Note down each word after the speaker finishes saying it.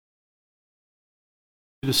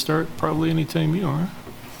To start probably anytime you are.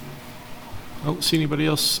 I don't see anybody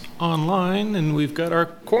else online, and we've got our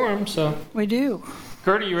quorum, so. We do.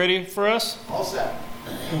 Kurt, are you ready for us? All set.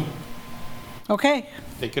 Okay.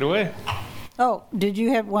 Take it away. Oh, did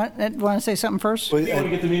you want to say something first? We want to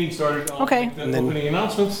get the meeting started. I'll Okay. make the opening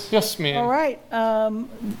announcements. Yes, ma'am. All right.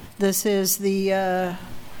 This is the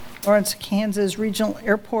Lawrence, Kansas Regional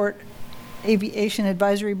Airport Aviation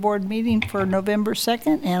Advisory Board meeting for November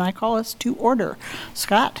 2nd, and I call us to order.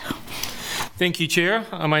 Scott? Thank you, Chair.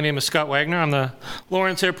 My name is Scott Wagner. I'm the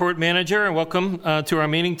Lawrence Airport Manager, and welcome to our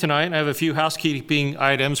meeting tonight. I have a few housekeeping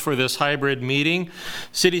items for this hybrid meeting.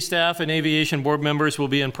 City staff and aviation board members will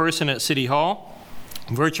be in person at City Hall.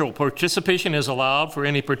 Virtual participation is allowed for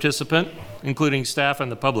any participant, including staff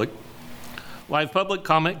and the public. Live public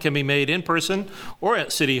comment can be made in person or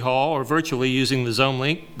at City Hall or virtually using the Zoom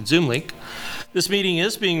link. This meeting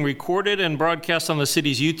is being recorded and broadcast on the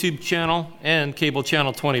city's YouTube channel and cable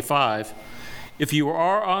channel 25. If you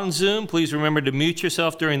are on Zoom, please remember to mute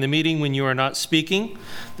yourself during the meeting when you are not speaking.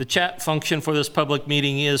 The chat function for this public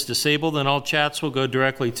meeting is disabled, and all chats will go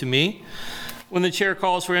directly to me. When the chair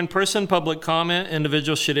calls for in-person public comment,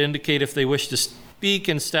 individuals should indicate if they wish to speak,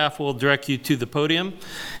 and staff will direct you to the podium.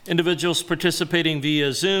 Individuals participating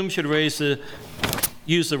via Zoom should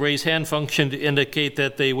use the raise hand function to indicate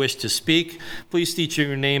that they wish to speak. Please state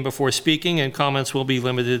your name before speaking, and comments will be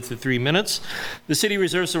limited to 3 minutes. The city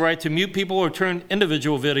reserves the right to mute people or turn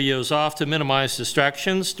individual videos off to minimize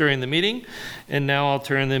distractions during the meeting. And now I'll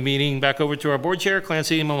turn the meeting back over to our board chair,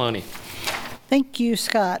 Clancy Maloney. Thank you,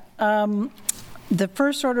 Scott. The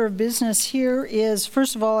first order of business here is,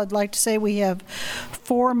 first of all, I'd like to say we have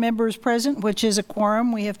 4 members present, which is a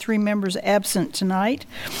quorum. We have 3 members absent tonight.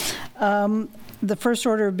 The first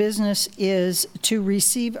order of business is to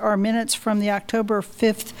receive our minutes from the October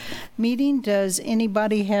 5th meeting. Does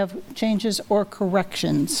anybody have changes or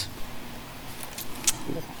corrections?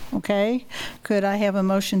 Okay. Could I have a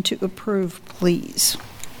motion to approve, please?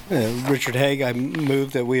 Richard Haig, I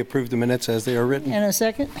move that we approve the minutes as they are written. And a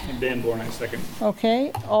second? And Dan Bourne, second.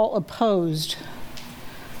 Okay. All opposed?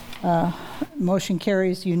 Motion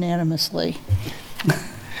carries unanimously.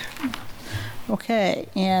 Okay.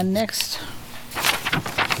 And next.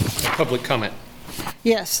 Public comment.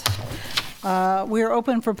 Yes. We are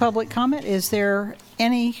open for public comment. Is there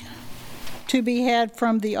any to be had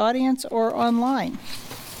from the audience or online?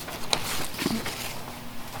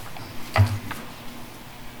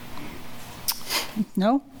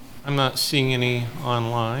 No? I'm not seeing any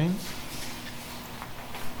online.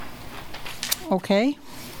 Okay.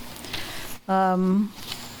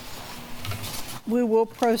 We will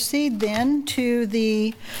proceed then to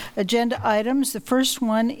the agenda items. The first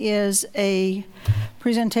one is a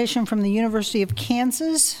presentation from the University of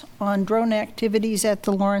Kansas on drone activities at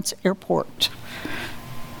the Lawrence Airport.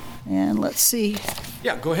 And let's see.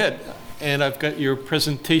 Yeah, go ahead. And I've got your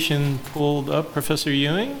presentation pulled up, Professor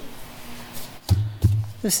Ewing.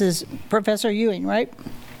 This is Professor Ewing, right?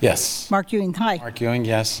 Yes. Mark Ewing, hi. Mark Ewing,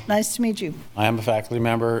 yes. Nice to meet you. I am a faculty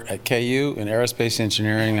member at KU in aerospace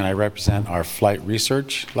engineering, and I represent our flight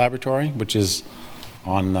research laboratory, which is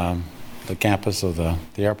on the campus of the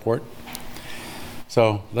airport.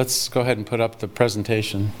 So let's go ahead and put up the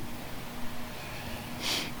presentation.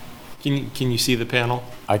 Can you see the panel?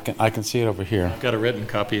 I can see it over here. I've got a written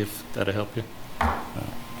copy if that'll help you.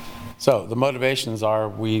 So the motivations are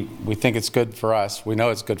we think it's good for us. We know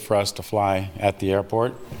it's good for us to fly at the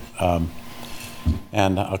airport.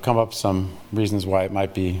 And I'll come up with some reasons why it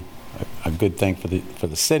might be a good thing for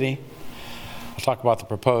the city. I'll talk about the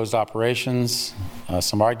proposed operations,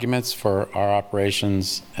 some arguments for our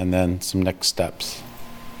operations, and then some next steps.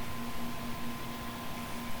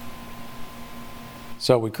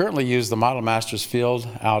 So we currently use the Model Masters field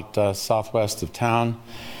out southwest of town.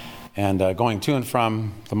 And going to and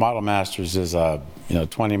from the Model Masters is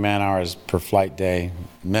 20 man-hours per flight day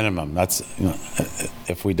minimum. That's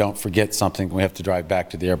if we don't forget something, we have to drive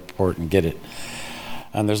back to the airport and get it.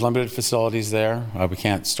 And there's limited facilities there. We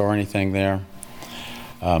can't store anything there.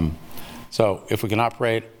 So if we can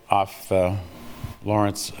operate off the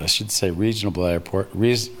Lawrence, I should say regional airport,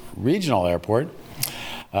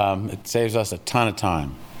 it saves us a ton of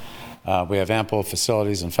time. We have ample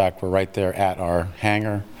facilities. In fact, we're right there at our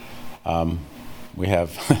hangar. We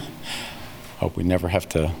have, hope we never have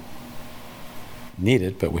to need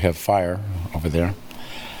it, but we have fire over there.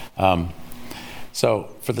 So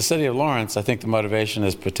for the city of Lawrence, I think the motivation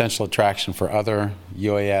is potential attraction for other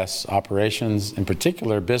UAS operations, in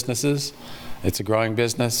particular businesses. It's a growing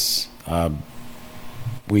business.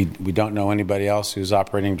 We don't know anybody else who's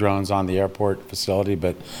operating drones on the airport facility,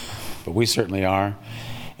 but we certainly are.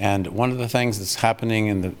 And one of the things that's happening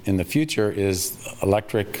in the future is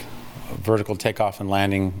electric vertical takeoff and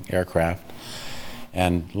landing aircraft.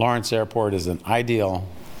 And Lawrence Airport is an ideal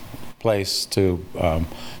place to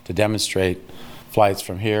demonstrate flights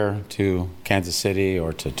from here to Kansas City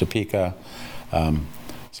or to Topeka.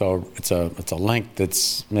 So it's a link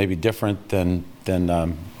that's maybe different than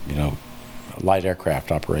light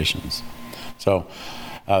aircraft operations. So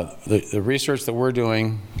the research that we're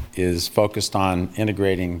doing is focused on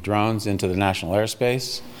integrating drones into the national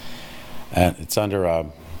airspace. And it's under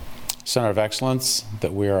a Center of Excellence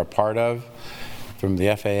that we are a part of from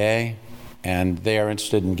the FAA, and they are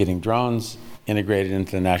interested in getting drones integrated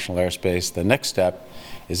into the national airspace. The next step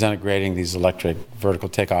is integrating these electric vertical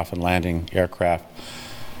takeoff and landing aircraft,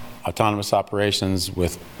 autonomous operations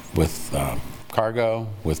with cargo,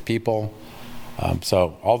 with people.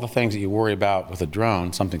 So all the things that you worry about with a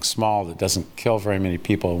drone, something small that doesn't kill very many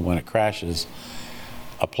people when it crashes,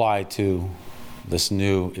 apply to this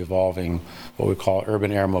new evolving, what we call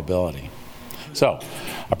urban air mobility. So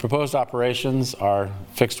our proposed operations are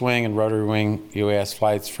fixed wing and rotary wing UAS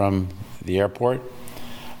flights from the airport.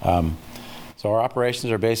 So our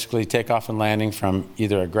operations are basically takeoff and landing from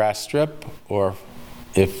either a grass strip or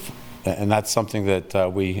and that's something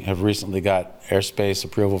that we have recently got airspace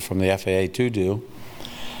approval from the FAA to do.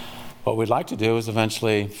 What we'd like to do is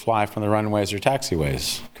eventually fly from the runways or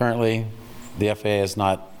taxiways. Currently, the FAA is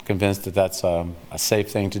not convinced that that's a safe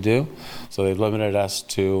thing to do, so they've limited us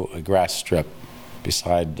to a grass strip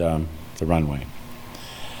beside the runway.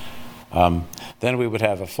 Then we would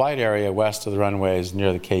have a flight area west of the runways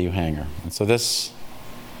near the KU hangar. And so this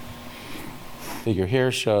figure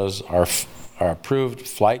here shows our approved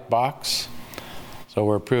flight box. So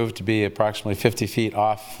we're approved to be approximately 50 feet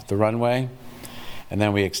off the runway, and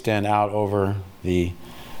then we extend out over the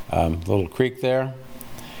little creek there.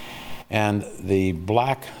 And the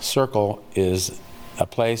black circle is a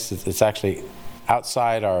place that's actually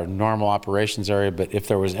outside our normal operations area, but if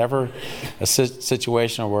there was ever a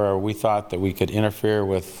situation where we thought that we could interfere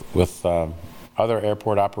with other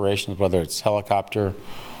airport operations, whether it's helicopter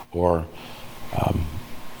or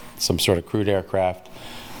some sort of crewed aircraft,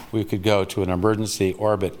 we could go to an emergency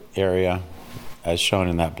orbit area as shown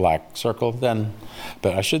in that black circle then.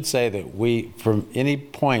 But I should say that from any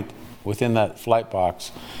point within that flight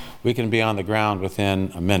box, we can be on the ground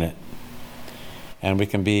within a minute, and we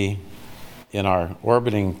can be in our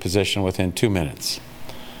orbiting position within 2 minutes.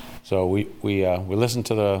 So we listen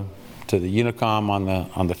to the Unicom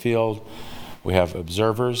on the field. We have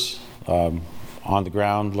observers on the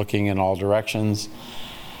ground looking in all directions,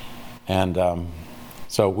 and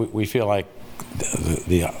so we feel like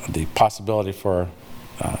the possibility for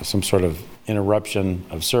some sort of interruption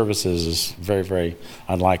of services is very, very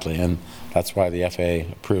unlikely, and that's why the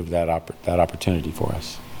FAA approved that opportunity for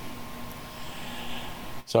us.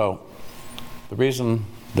 So the reason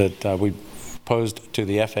that we posed to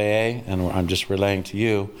the FAA, and I'm just relaying to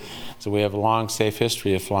you, so we have a long, safe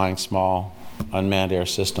history of flying small unmanned air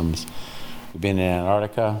systems. We've been in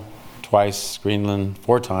Antarctica twice, Greenland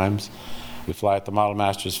 4 times. We fly at the Model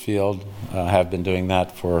Masters field, have been doing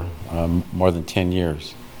that for more than 10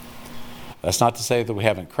 years. That's not to say that we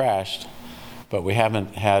haven't crashed, but we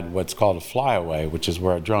haven't had what's called a flyaway, which is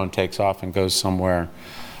where a drone takes off and goes somewhere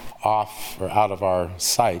off or out of our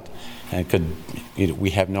sight, and we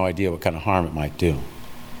have no idea what kind of harm it might do.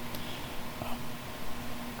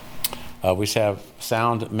 We have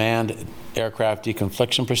sound manned aircraft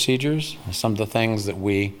deconfliction procedures. Some of the things that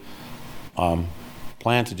we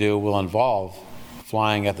plan to do will involve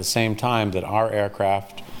flying at the same time that our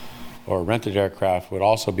aircraft or rented aircraft would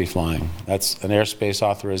also be flying. That's an airspace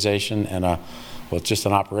authorization and it's just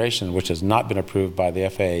an operation which has not been approved by the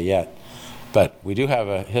FAA yet. But we do have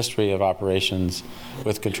a history of operations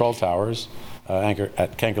with control towers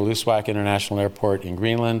at Kangerlussuaq International Airport in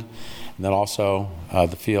Greenland, and then also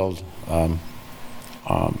the field on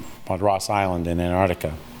Ross Island in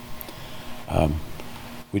Antarctica.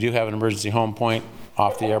 We do have an emergency home point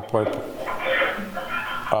off the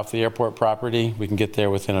airport property. We can get there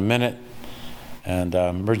within a minute, and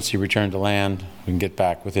emergency return to land, we can get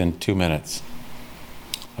back within 2 minutes.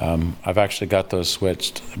 I've actually got those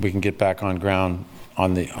switched. We can get back on ground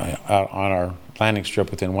on our landing strip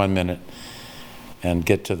within 1 minute and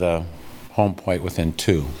get to the home point within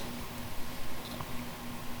 2.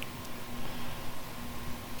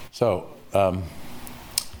 So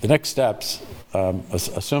the next steps,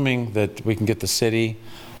 assuming that we can get the city,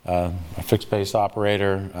 a fixed base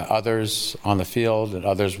operator, others on the field, and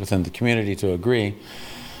others within the community to agree,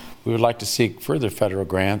 we would like to seek further federal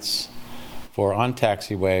grants for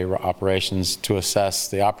on-taxiway operations to assess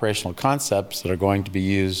the operational concepts that are going to be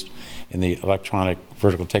used in the electronic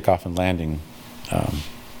vertical takeoff and landing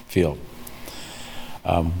field.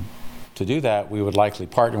 To do that, we would likely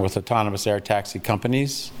partner with autonomous air taxi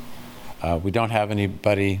companies. We don't have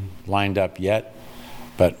anybody lined up yet,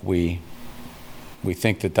 but we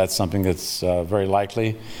think that that's something that's very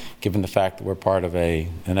likely, given the fact that we're part of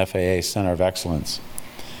an FAA Center of Excellence.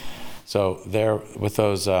 So there, with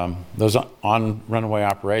those on-runway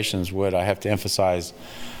operations would, I have to emphasize,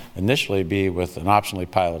 initially be with an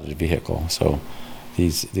optionally piloted vehicle. So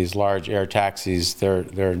these large air taxis, they're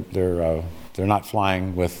not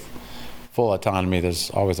flying with full autonomy. There's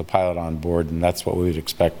always a pilot on board, and that's what we would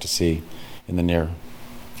expect to see in the near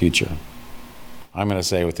future. I'm going to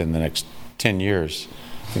say within the next 10 years.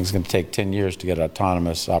 I think it's going to take 10 years to get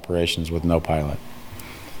autonomous operations with no pilot.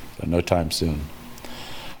 So no time soon.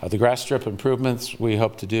 The grass strip improvements we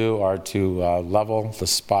hope to do are to level the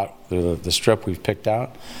spot, the strip we've picked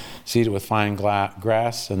out, seed it with fine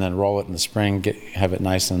grass, and then roll it in the spring, have it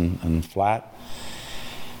nice and flat.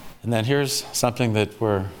 And then here's something that's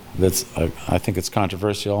I think it's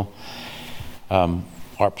controversial.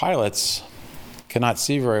 Our pilots cannot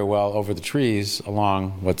see very well over the trees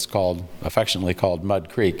along what's affectionately called Mud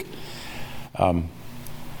Creek.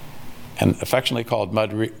 And affectionately called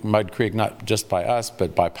Mud Creek, not just by us,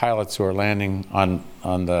 but by pilots who are landing on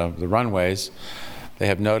the runways. They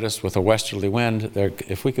have noticed with a westerly wind,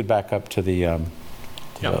 if we could back up to the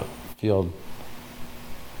field.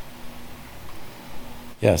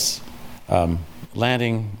 Yes.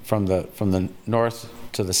 Landing from the north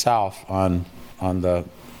to the south on the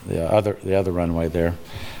other runway there.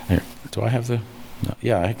 Here, do I have the? No,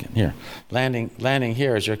 yeah, I can. Here, landing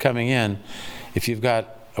here as you're coming in. If you've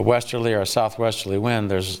got a westerly or a southwesterly wind,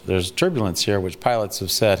 there's turbulence here, which pilots have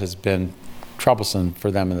said has been troublesome for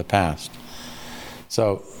them in the past.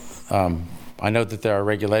 So I know that there are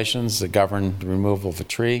regulations that govern the removal of a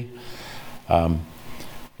tree. One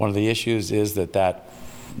of the issues is that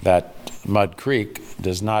Mud Creek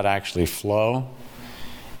does not actually flow.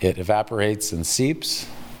 It evaporates and seeps.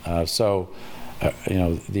 So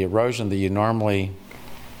the erosion that you normally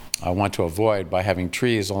want to avoid by having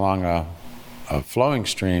trees along a flowing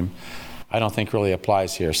stream, I don't think really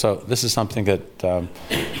applies here. So this is something that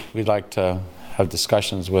we'd like to have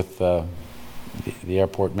discussions with the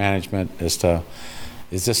airport management as to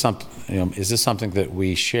is this something that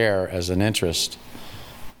we share as an interest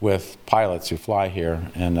with pilots who fly here,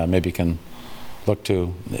 and maybe can look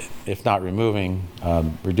to, if not removing,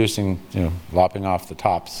 reducing, lopping off the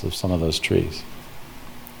tops of some of those trees.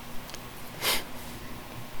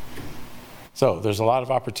 So there's a lot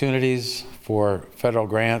of opportunities for federal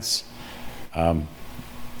grants. I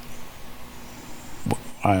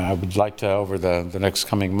would like to, over the next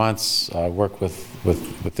coming months, work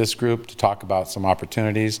with this group to talk about some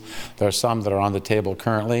opportunities. There are some that are on the table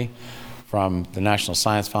currently from the National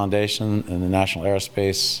Science Foundation and the National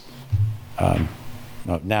Aerospace,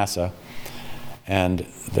 NASA. And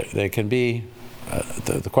they can be,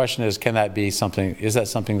 the question is, can that be something, is that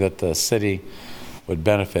something that the city would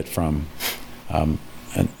benefit from?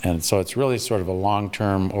 And so it's really sort of a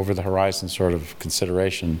long-term, over-the-horizon sort of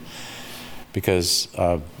consideration, because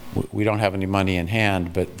we don't have any money in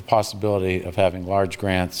hand, but the possibility of having large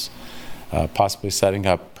grants, possibly setting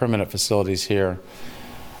up permanent facilities here.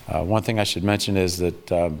 One thing I should mention is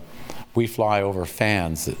that we fly over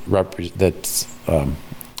fans that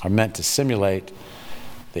are meant to simulate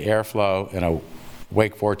the airflow in a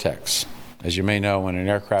wake vortex. As you may know, when an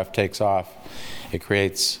aircraft takes off, it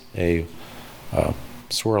creates a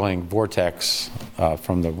swirling vortex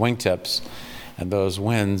from the wingtips, and those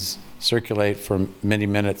winds circulate for many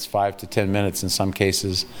minutes, 5 to 10 minutes in some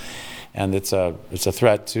cases, and it's a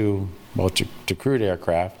threat to crewed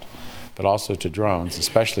aircraft, but also to drones,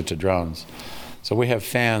 especially to drones. So we have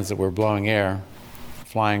fans that we're blowing air,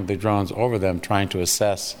 flying the drones over them, trying to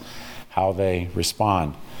assess how they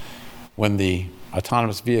respond. When the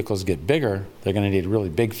autonomous vehicles get bigger, they're going to need really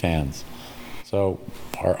big fans. So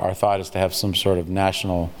our thought is to have some sort of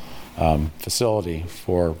national facility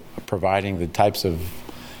for providing the types of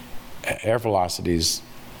air velocities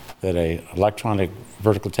that a electronic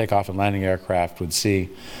vertical takeoff and landing aircraft would see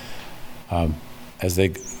as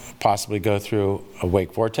they possibly go through a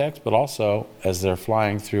wake vortex, but also as they're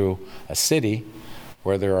flying through a city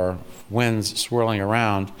where there are winds swirling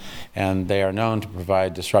around, and they are known to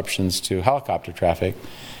provide disruptions to helicopter traffic.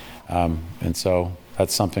 And so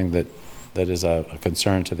that's something that is a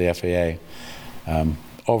concern to the FAA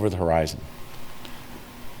over the horizon.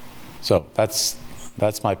 So that's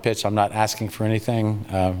that's my pitch. I'm not asking for anything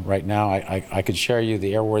right now. I could share you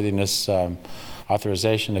the airworthiness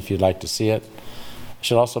authorization if you'd like to see it. I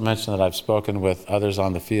should also mention that I've spoken with others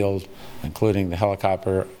on the field, including the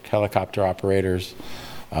helicopter operators,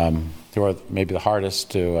 who are maybe the hardest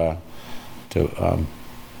to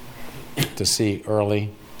see early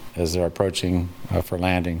as they're approaching for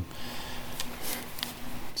landing.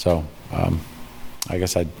 So I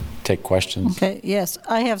guess I'd take questions. Okay, yes,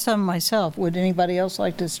 I have some myself. Would anybody else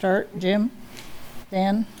like to start? Jim?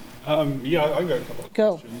 Dan? Yeah, I've got a couple of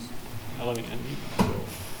Go. questions. Let me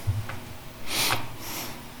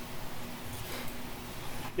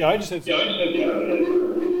Yeah, I just had. Don't unmute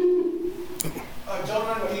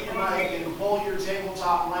your mic and pull your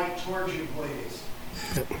tabletop mic towards you, please.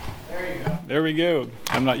 There you go. There we go.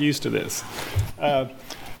 I'm not used to this.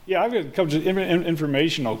 Yeah, I've got a couple of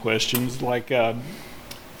informational questions, like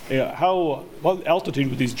what altitude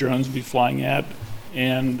would these drones be flying at,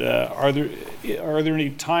 and are there any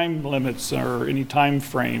time limits or any time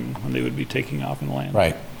frame when they would be taking off and landing?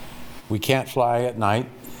 Right. We can't fly at night.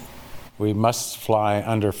 We must fly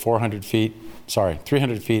under 300 feet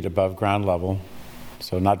above ground level,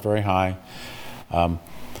 so not very high.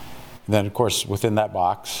 Then, of course, within that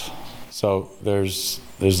box. So there's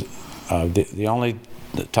the only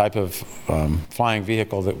type of flying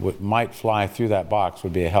vehicle that might fly through that box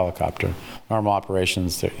would be a helicopter. Normal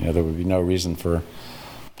operations, there would be no reason for a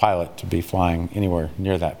pilot to be flying anywhere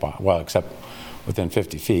near that box, well, except within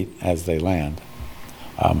 50 feet as they land.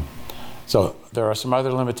 So there are some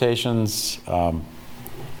other limitations.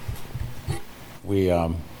 We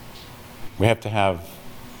have to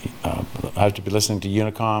be listening to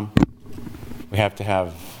Unicom. We have to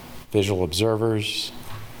have visual observers.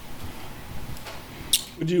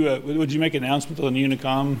 Would you make an announcement on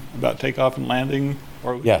Unicom about takeoff and landing,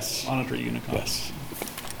 or would Yes. you monitor Unicom? Yes.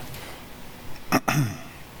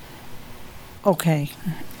 Okay.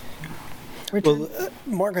 Richard? Well,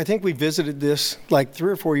 Mark, I think we visited this like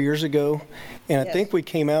 3 or 4 years ago, and I Yes. think we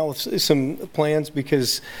came out with some plans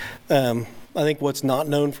because I think what's not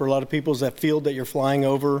known for a lot of people is that field that you're flying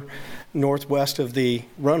over northwest of the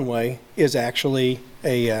runway is actually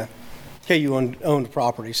a KU-owned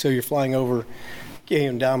property. So you're flying over KU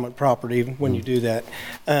endowment property when you do that.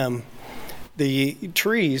 The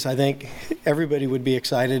trees, I think everybody would be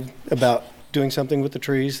excited about doing something with the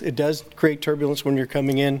trees. It does create turbulence when you're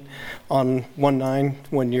coming in on 19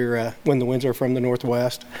 when the winds are from the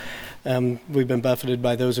northwest. We've been buffeted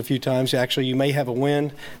by those a few times. Actually, you may have a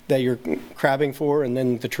wind that you're crabbing for, and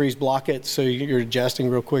then the trees block it, so you're adjusting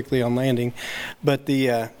real quickly on landing. But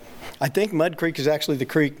I think Mud Creek is actually the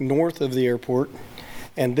creek north of the airport,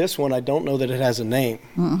 and this one, I don't know that it has a name.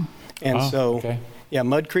 And Okay. yeah,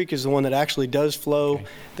 Mud Creek is the one that actually does flow. Okay.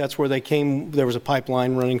 That's where they came. There was a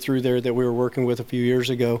pipeline running through there that we were working with a few years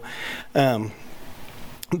ago. But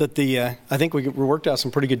I think we worked out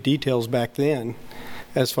some pretty good details back then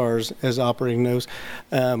as far as operating those.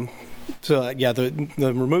 So yeah, the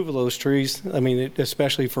removal of those trees, I mean,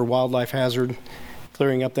 especially for wildlife hazard,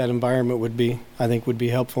 clearing up that environment would be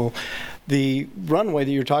helpful. The runway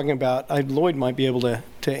that you're talking about, Lloyd might be able to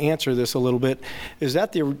answer this a little bit. Is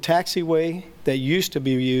that the taxiway that used to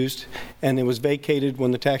be used, and it was vacated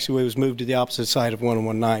when the taxiway was moved to the opposite side of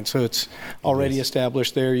 119? So it's already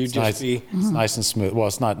established there. It's nice and smooth. Well,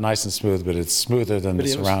 it's not nice and smooth, but it's smoother than the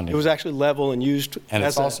surroundings. It was actually level and used. And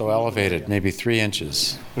it's also elevated, maybe 3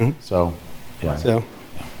 inches. So, yeah.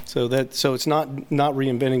 So it's not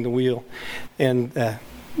reinventing the wheel, and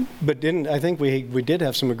but I think we did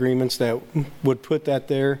have some agreements that would put that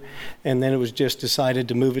there, and then it was just decided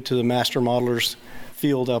to move it to the master modeler's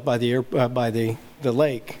field up by the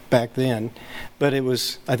lake back then. But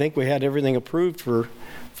I think we had everything approved for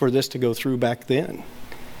this to go through back then,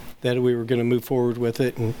 that we were going to move forward with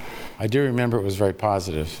it. And I do remember it was very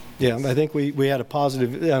positive. yeah, I think we had a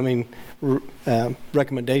positive,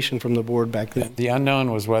 recommendation from the board back then. The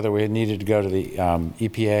unknown was whether we needed to go to the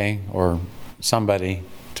EPA or somebody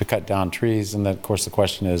to cut down trees, and then, of course, the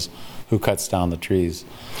question is, who cuts down the trees?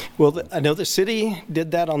 Well, I know the city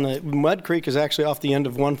did that on the Mud Creek is actually off the end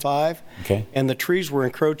of 15, Okay. and the trees were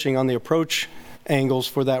encroaching on the approach angles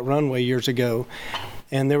for that runway years ago.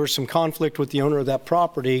 And there was some conflict with the owner of that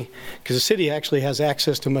property because the city actually has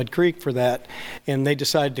access to Mud Creek for that, and they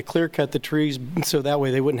decided to clear cut the trees so that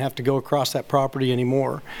way they wouldn't have to go across that property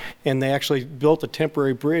anymore. And they actually built a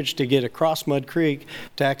temporary bridge to get across Mud Creek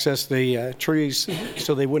to access the trees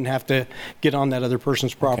so they wouldn't have to get on that other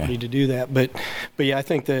person's property to do that. But yeah, I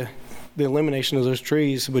think the elimination of those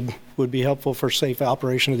trees would be helpful for safe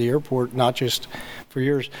operation of the airport, not just for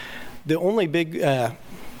yours. The only big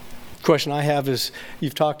question I have is,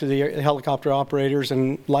 you've talked to the helicopter operators,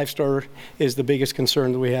 and Lifestar is the biggest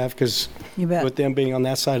concern that we have, because You bet. with them being on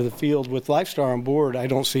that side of the field, with Lifestar on board, I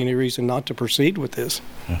don't see any reason not to proceed with this.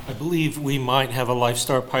 I believe we might have a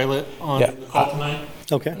Lifestar pilot on Yeah. the call tonight.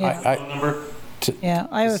 Okay. Yeah. Phone number? Yeah,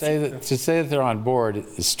 I To have, say that they're on board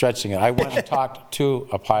is stretching it. I went and talked to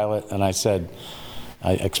a pilot, and I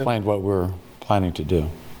explained what we're planning to do.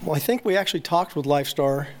 Well, I think we actually talked with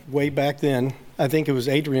Lifestar way back then. I think it was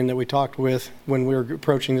Adrian that we talked with when we were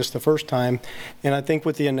approaching this the first time. And I think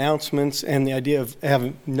with the announcements and the idea of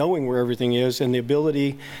knowing where everything is and the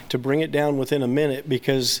ability to bring it down within a minute,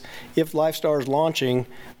 because if Lifestar is launching,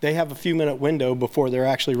 they have a few minute window before they're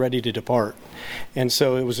actually ready to depart. And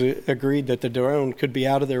so it was agreed that the drone could be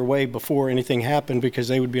out of their way before anything happened, because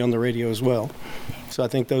they would be on the radio as well. So I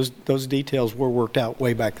think those details were worked out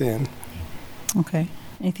way back then. okay.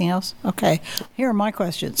 Anything else? Okay. Here are my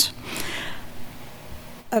questions.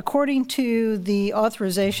 According to the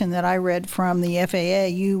authorization that I read from the FAA,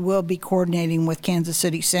 you will be coordinating with Kansas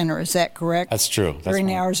City Center. Is that correct? That's true. That's During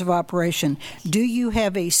one- hours of operation. Do you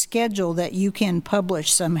have a schedule that you can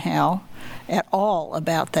publish somehow at all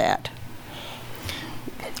about that?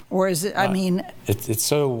 Or is it, It's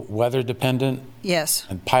so weather dependent yes.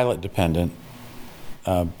 and pilot dependent.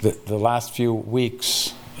 The last few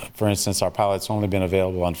weeks, for instance, our pilot's only been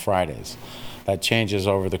available on Fridays. That changes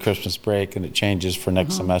over the Christmas break, and it changes for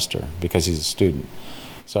next semester because he's a student.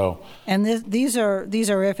 So And these are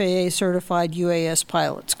FAA certified UAS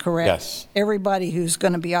pilots, correct? Yes. Everybody who's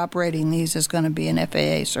going to be operating these is going to be an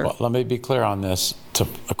FAA certified. well, let me be clear on this.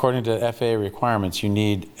 According to FAA requirements, you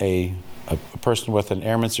need a person with an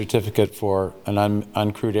airman certificate for an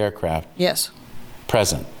uncrewed aircraft Yes.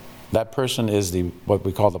 present. That person is what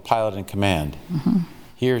we call the pilot in command.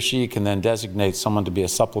 He or she can then designate someone to be a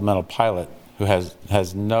supplemental pilot who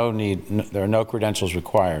has no need, there are no credentials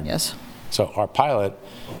required. Yes. So our pilot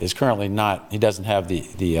is currently not, he doesn't have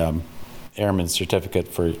the airman certificate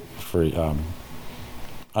for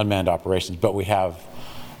unmanned operations, but we have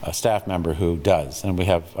a staff member who does, and we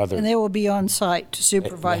have other. And they will be on site to they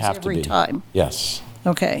supervise have to every be. time. Yes.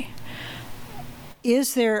 Okay.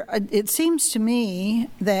 Is there, it seems to me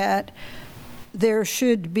that there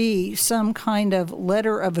should be some kind of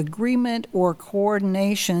letter of agreement or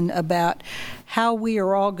coordination about how we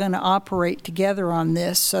are all going to operate together on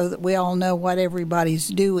this so that we all know what everybody's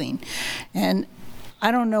doing. And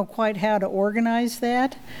I don't know quite how to organize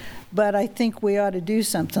that, but I think we ought to do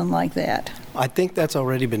something like that. I think that's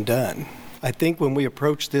already been done. I think when we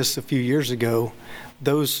approached this a few years ago,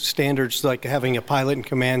 those standards, like having a pilot in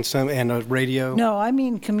command and a radio. No, I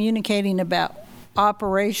mean communicating about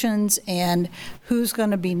operations and who's going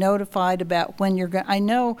to be notified about when you're going. I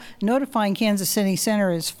know notifying Kansas City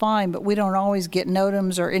Center is fine, but we don't always get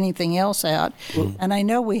NOTAMs or anything else out. And I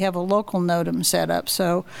know we have a local NOTAM set up,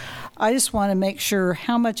 so I just want to make sure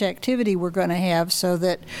how much activity we're going to have so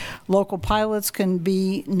that local pilots can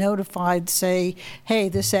be notified, say, hey,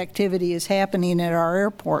 this activity is happening at our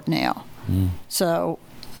airport now. So,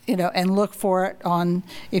 and look for it on,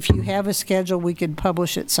 if you have a schedule, we could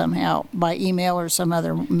publish it somehow by email or some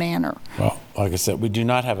other manner. Well, like I said, we do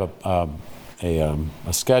not have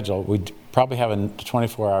a schedule. We probably have a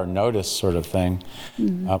 24-hour notice sort of thing.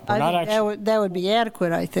 We're I not think actually. that would be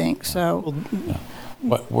adequate, I think, so.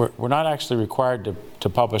 But we're not actually required to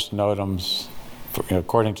publish NOTAMs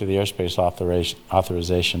according to the airspace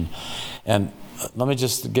authorization. And let me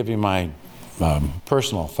just give you my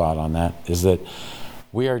personal thought on that, is that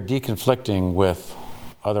we are deconflicting with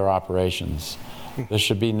other operations. There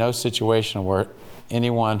should be no situation where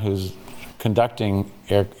anyone who's conducting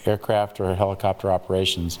aircraft or helicopter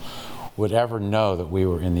operations would ever know that we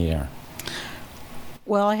were in the air.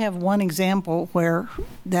 Well, I have one example where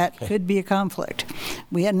that could be a conflict.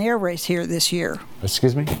 We had an air race here this year.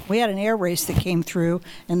 Excuse me? We had an air race that came through,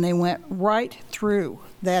 and they went right through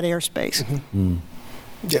that airspace.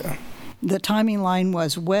 Yeah. The timing line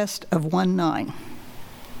was west of 19.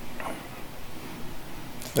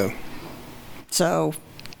 So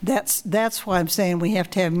that's why I'm saying we have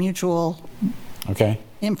to have mutual Okay.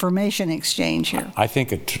 information exchange here. I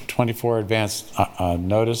think a 24 advance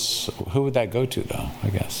notice, who would that go to, though, I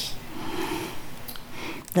guess?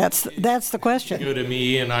 That's the question. Go to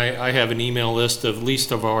me, and I have an email list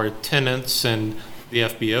of our tenants and the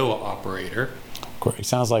FBO operator. It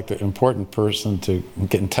sounds like the important person to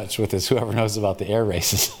get in touch with is whoever knows about the air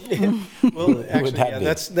races. Well, actually, that yeah, be?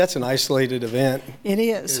 that's an isolated event. It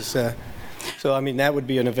is. So, I mean, that would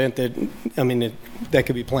be an event that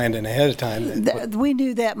could be planned in ahead of time. We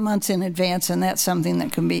do that months in advance, and that's something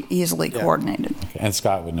that can be easily coordinated. And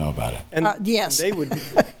Scott would know about it. And yes. They would,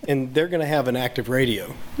 And they're going to have an active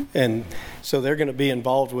radio. And so they're going to be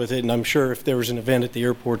involved with it. And I'm sure if there was an event at the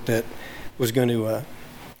airport that was going to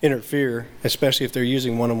interfere, especially if they're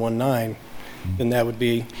using 1019, then that would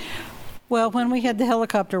be. Well, when we had the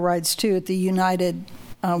helicopter rides too at the United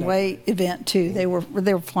Way event too, they were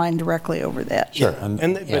flying directly over that. Sure.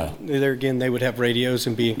 But there again, they would have radios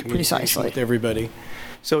and be in communication Precisely. with everybody.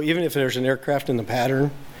 So even if there's an aircraft in the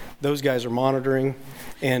pattern, those guys are monitoring.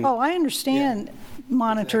 And Oh, I understand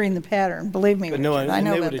monitoring the pattern. Believe me, but no, Richard, I and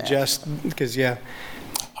know they about would that. adjust because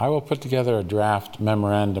I will put together a draft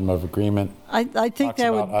memorandum of agreement. I think Talks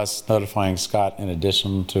that about would. us notifying Scott in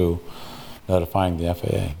addition to notifying the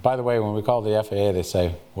FAA. By the way, when we call the FAA, they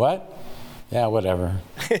say, what? Yeah, whatever,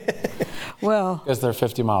 Well, because they're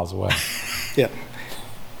 50 miles away. yeah.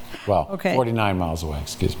 Well, Okay. 49 miles away,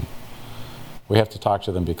 excuse me. We have to talk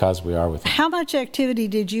to them because we are within. how much activity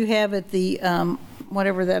did you have at the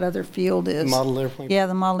whatever that other field is? Model airplane. Yeah,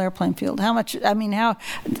 the model airplane field. How much? I mean, how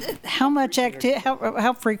much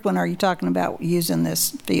how frequent are you talking about using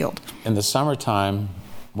this field? In the summertime,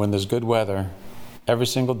 when there's good weather, every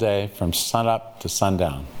single day from sunup to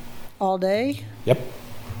sundown. All day? Yep.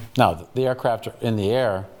 Now, the aircraft are in the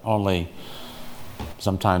air only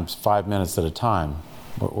sometimes 5 minutes at a time.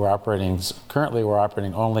 Currently we're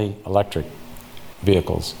operating only electric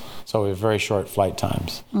vehicles, so we have very short flight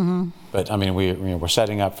times. But I mean, we're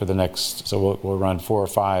setting up for the next, so we'll run 4 or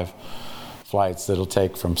 5 flights that'll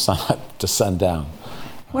take from sunup to sundown.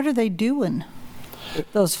 What are they doing?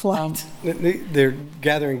 Those flights? They're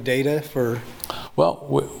gathering data for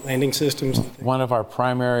Well, landing systems. one of our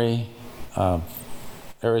primary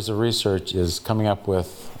areas of research is coming up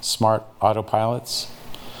with smart autopilots.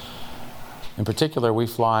 In particular, we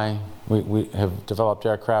have developed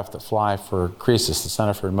aircraft that fly for CRESIS, the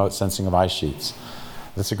Center for Remote Sensing of Ice Sheets.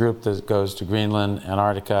 That's a group that goes to Greenland,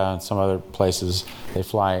 Antarctica, and some other places. They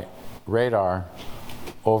fly radar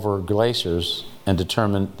over glaciers and to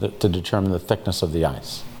determine the thickness of the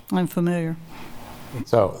ice. I'm familiar.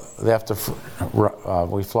 So they have to.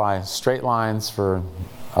 We fly straight lines for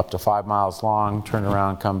up to 5 miles long, turn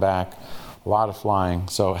around, come back. A lot of flying.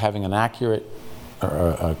 So having an accurate,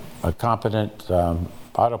 a competent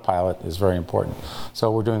autopilot is very important.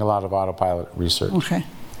 So we're doing a lot of autopilot research. Okay.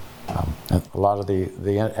 And a lot of the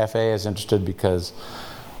FAA is interested because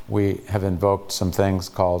we have invoked some things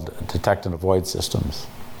called detect and avoid systems.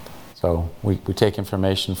 So we take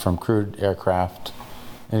information from crewed aircraft,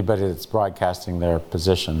 anybody that's broadcasting their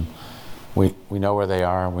position, we know where they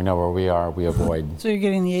are, we know where we are, we avoid So you're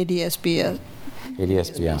getting the ADSB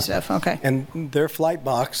ADSB. stuff. Okay. And their flight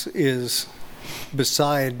box is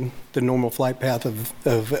beside the normal flight path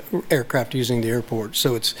of aircraft using the airport.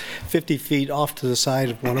 So it's 50 feet off to the side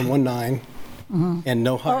of 1019 and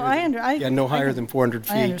no higher, no higher than 400 I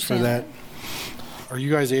feet for understand. that. Are you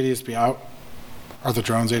guys ADSB out? Are the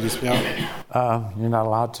drones ADSB out? You're not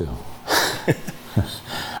allowed to.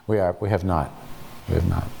 We have not. We have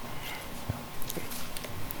not.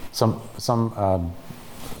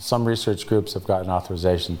 Some research groups have gotten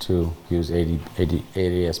authorization to use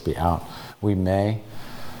ADSB out. We may,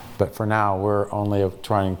 but for now we're only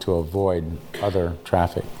trying to avoid other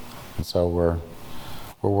traffic, and so we're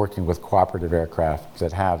working with cooperative aircraft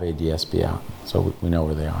that have ADSB out, so we know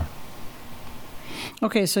where they are.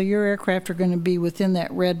 Okay, so your aircraft are going to be within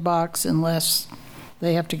that red box unless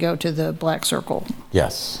they have to go to the black circle.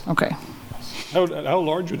 Yes. Okay. How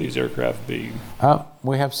large would these aircraft be?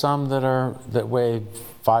 We have some that weigh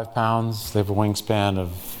 5 pounds. They have a wingspan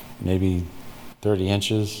of maybe 30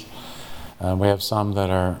 inches. We have some that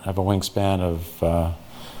have a wingspan of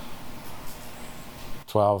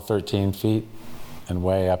 12, 13 feet and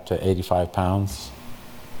weigh up to 85 pounds.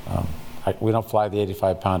 We don't fly the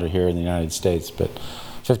 85-pounder here in the United States, but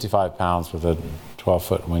 55 pounds with a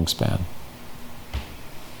 12-foot wingspan.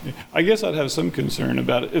 I guess I'd have some concern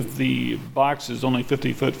about it if the box is only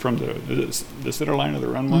 50 foot from the center line of the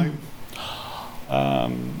runway.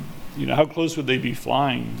 How close would they be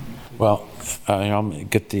flying? Well, I'm gonna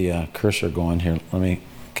get the cursor going here.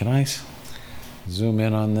 Can I zoom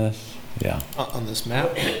in on this? Yeah. On this map?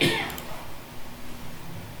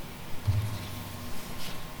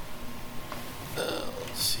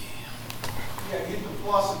 Let's see. Yeah, hit the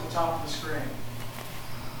plus at the top of the screen.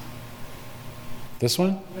 This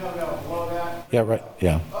one? No, below that. Yeah, right.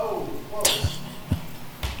 Yeah. Oh, close.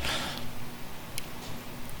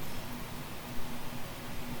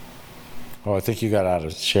 Oh, I think you got out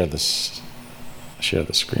of share the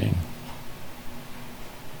screen.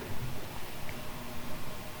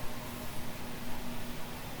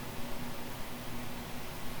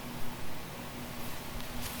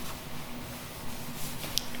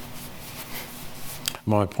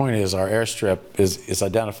 my point is our airstrip is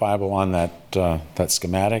identifiable on that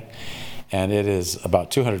schematic, and it is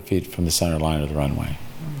about 200 feet from the center line of the runway.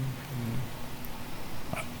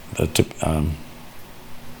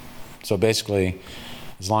 So basically,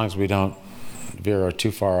 as long as we don't veer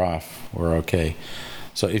too far off, we're okay.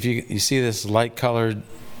 So if you see this light colored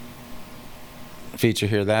feature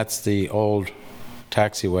here, that's the old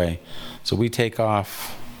taxiway. So we take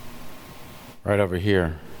off right over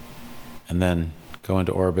here and then go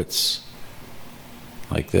into orbits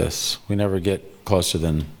like this. We never get closer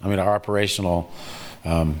than, I mean, our operational,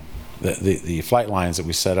 the flight lines that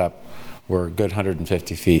we set up were a good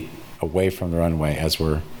 150 feet away from the runway as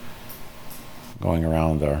we're going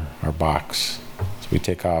around our box. So we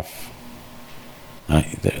take off.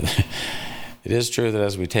 It is true that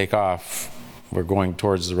as we take off, we're going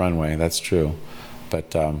towards the runway. That's true.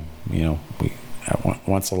 But,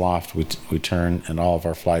 once aloft, we turn, and all of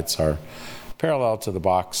our flights are parallel to the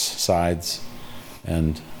box sides,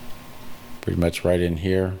 and pretty much right in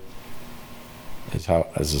here is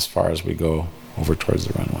as far as we go over towards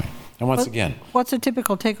the runway. And once again, What's a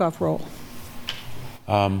typical takeoff roll?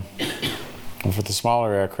 for the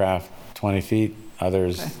smaller aircraft, 20 feet,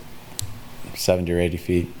 others 70 or 80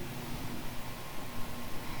 feet.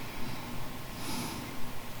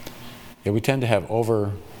 Yeah, we tend to have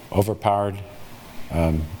overpowered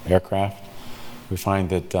aircraft. We find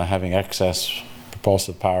that having excess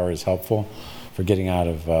propulsive power is helpful for getting out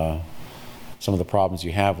of some of the problems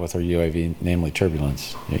you have with our UAV, namely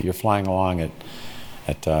turbulence. You're flying along at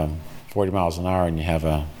 40 miles an hour and you have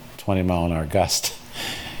a 20 mile an hour gust.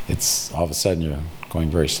 It's all of a sudden you're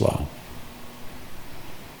going very slow.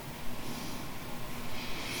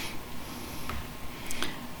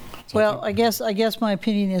 Well, I guess my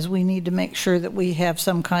opinion is we need to make sure that we have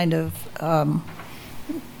some kind of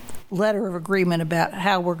letter of agreement about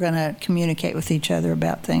how we're going to communicate with each other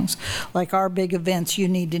about things. Like our big events you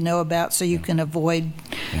need to know about so you can avoid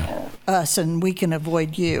us and we can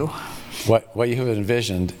avoid you. What you have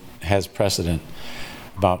envisioned has precedent.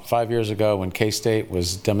 About 5 years ago, when K-State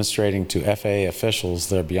was demonstrating to FAA officials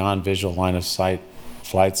their beyond visual line of sight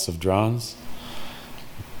flights of drones,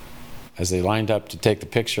 as they lined up to take the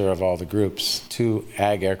picture of all the groups, 2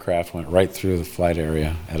 ag aircraft went right through the flight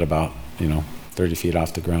area at about 30 feet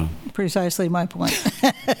off the ground. Precisely my point.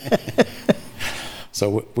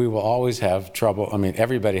 So we will always have trouble. I mean,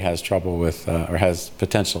 everybody has trouble with, or has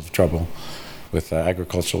potential for trouble with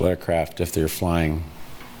agricultural aircraft if they're flying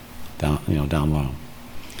down low.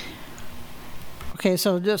 Okay,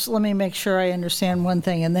 so just let me make sure I understand one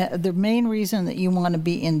thing, and that the main reason that you want to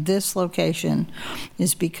be in this location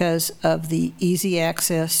is because of the easy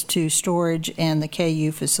access to storage and the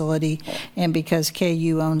KU facility, and because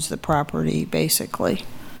KU owns the property, basically.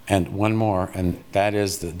 And one more, and that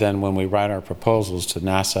is that then when we write our proposals to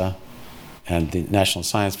NASA and the National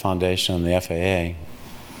Science Foundation and the FAA,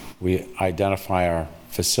 we identify our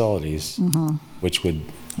facilities, which would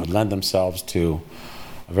lend themselves to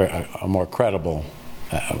a more credible,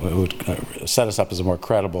 would set us up as a more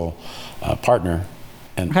credible partner,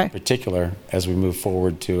 and in particular as we move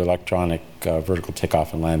forward to electronic vertical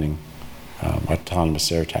takeoff and landing autonomous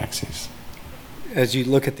air taxis. As you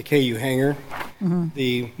look at the KU hangar,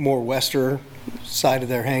 the more western side of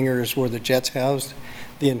their hangar is where the jet's housed.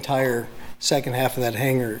 The entire second half of that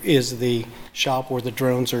hangar is the shop where the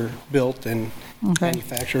drones are built and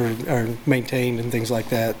manufactured or maintained and things like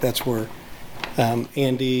that. That's where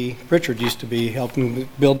Andy Pritchard used to be helping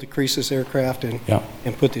build the Croesus aircraft and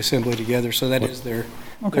put the assembly together. So that is their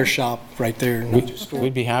shop right there. Not just store.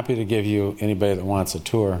 We'd be happy to give you anybody that wants a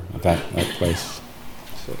tour of that place.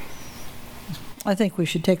 So. I think we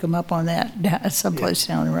should take them up on that someplace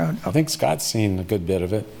down the road. I think Scott's seen a good bit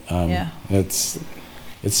of it.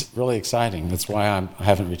 It's really exciting. That's why I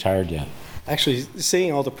haven't retired yet. Actually,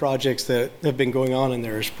 seeing all the projects that have been going on in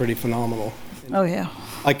there is pretty phenomenal. Oh, yeah.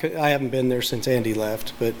 I haven't been there since Andy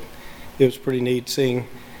left, but it was pretty neat seeing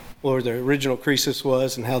where the original Croesus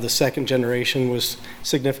was and how the second generation was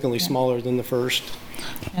significantly smaller than the first.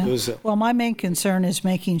 Yeah. It was, well, my main concern is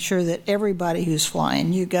making sure that everybody who's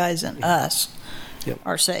flying, you guys and us,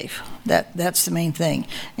 are safe. That's the main thing.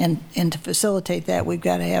 And to facilitate that, we've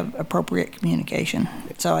got to have appropriate communication.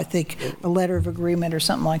 So I think a letter of agreement or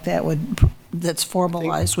something like that that's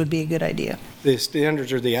formalized would be a good idea. The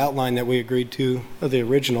standards or the outline that we agreed to of the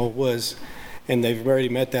original was, and they've already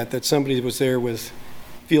met that somebody was there with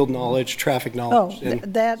field knowledge, traffic knowledge. Oh,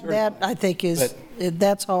 that I think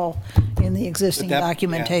that's all in the existing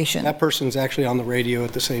documentation. That person's actually on the radio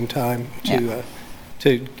at the same time to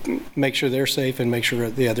make sure they're safe and make sure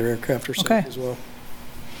the other aircraft are safe as well.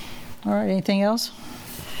 All right, anything else?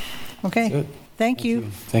 Okay. Thank you.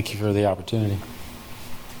 Thank you for the opportunity.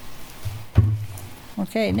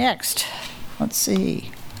 Okay, next. Let's see.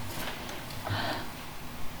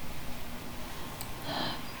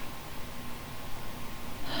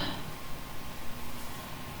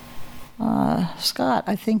 Scott,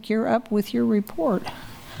 I think you're up with your report.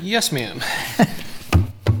 Yes, ma'am.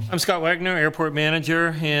 I'm Scott Wagner, Airport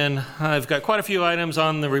Manager, and I've got quite a few items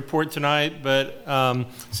on the report tonight, but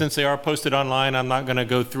since they are posted online, I'm not going to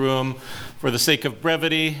go through them for the sake of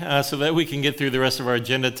brevity so that we can get through the rest of our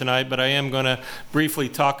agenda tonight, but I am going to briefly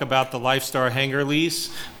talk about the Lifestar hangar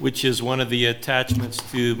lease, which is one of the attachments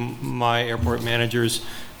to my Airport Manager's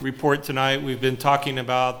report tonight. We've been talking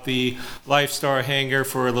about the Lifestar hangar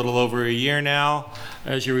for a little over a year now.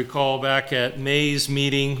 As you recall, back at May's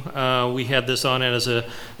meeting, we had this on as an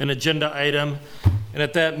agenda item. And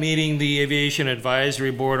at that meeting, the Aviation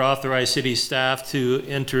Advisory Board authorized city staff to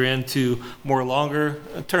enter into more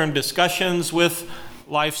longer-term discussions with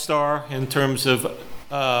Lifestar in terms of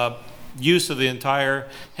use of the entire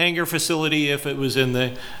hangar facility if it was in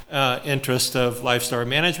the interest of Lifestar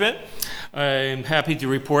management. I'm happy to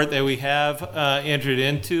report that we have entered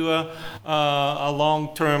into a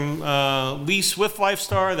long-term lease with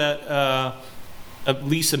Lifestar, that a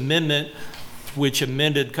lease amendment which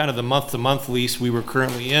amended kind of the month-to-month lease we were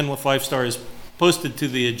currently in with Lifestar is posted to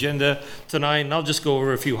the agenda tonight, and I'll just go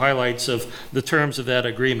over a few highlights of the terms of that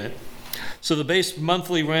agreement. So the base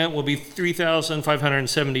monthly rent will be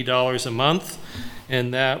 $3,570 a month,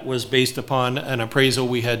 and that was based upon an appraisal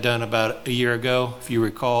we had done about a year ago. If you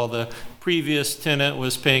recall, the previous tenant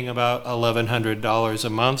was paying about $1,100 a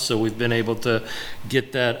month, so we've been able to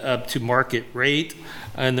get that up to market rate,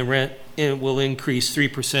 and the rent will increase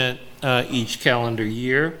 3% each calendar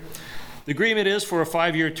year. The agreement is for a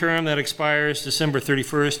 5-year term that expires December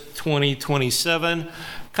 31st, 2027.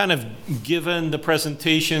 Kind of given the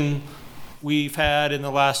presentation we've had in the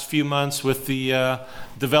last few months with the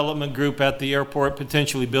development group at the airport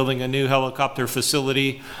potentially building a new helicopter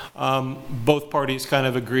facility, both parties kind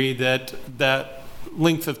of agreed that that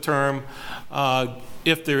length of term,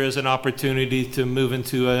 if there is an opportunity to move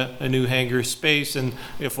into a new hangar space, and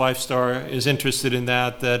if Lifestar is interested in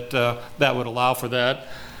that, that would allow for that.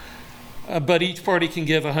 But each party can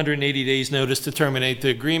give 180 days notice to terminate the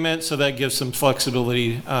agreement, so that gives some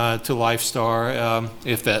flexibility to Lifestar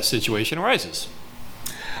if that situation arises.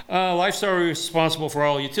 Lifestar is responsible for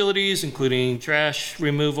all utilities, including trash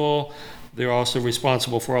removal. They're also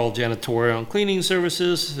responsible for all janitorial and cleaning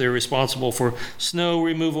services. They're responsible for snow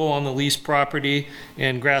removal on the leased property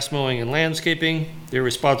and grass mowing and landscaping. They're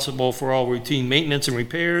responsible for all routine maintenance and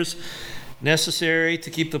repairs necessary to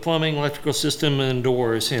keep the plumbing, electrical system, and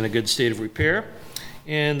doors in a good state of repair.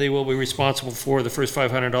 And they will be responsible for the first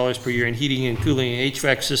 $500 per year in heating and cooling and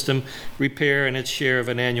HVAC system repair and its share of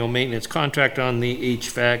an annual maintenance contract on the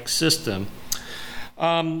HVAC system.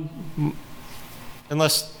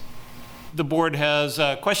 Unless the board has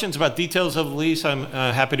questions about details of the lease, I'm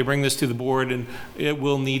happy to bring this to the board, and it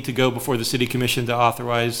will need to go before the city commission to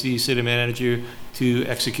authorize the city manager to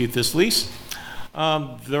execute this lease.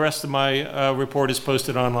 The rest of my report is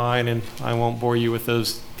posted online, and I won't bore you with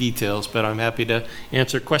those details, but I'm happy to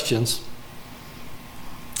answer questions.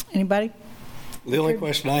 Anybody? The only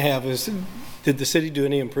question I have is, did the city do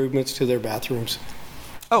any improvements to their bathrooms?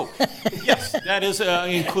 Oh, yes, that is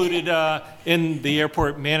included in the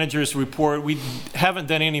airport manager's report. We haven't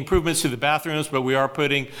done any improvements to the bathrooms, but we are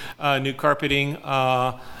putting new carpeting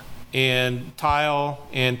and tile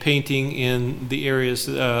and painting in the areas,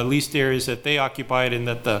 leased areas that they occupied and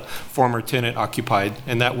that the former tenant occupied,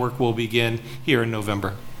 and that work will begin here in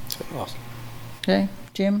November. Awesome. Okay,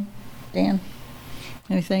 Jim, Dan,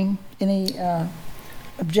 anything, any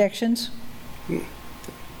objections?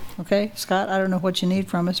 Okay, Scott, I don't know what you need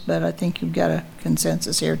from us, but I think you've got a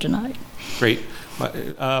consensus here tonight. Great.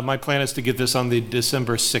 My plan is to get this on the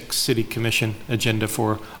December 6th City Commission agenda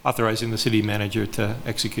for authorizing the city manager to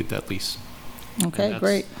execute that lease. Okay,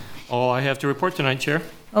 great. All I have to report tonight, Chair.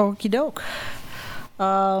 Okey doke.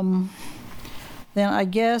 Then I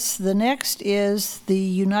guess the next is the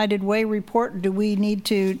United Way report. Do we need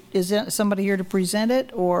to, is there somebody here to present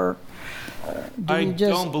it, or do I we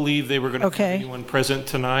just? don't believe they were going to have Okay. anyone present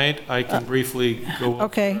tonight. I can briefly go over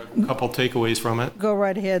Okay. a couple takeaways from it. Go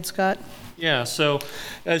right ahead, Scott. Yeah, so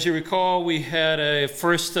as you recall, we had a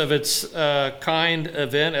first of its kind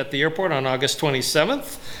event at the airport on August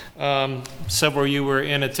 27th. Several of you were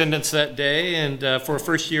in attendance that day, and for a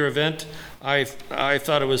first-year event, I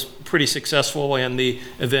thought it was pretty successful, and the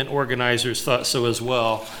event organizers thought so as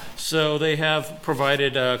well. So they have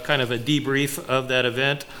provided kind of a debrief of that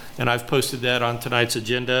event. and I've posted that on tonight's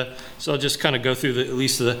agenda. So I'll just kind of go through at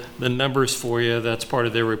least the numbers for you. That's part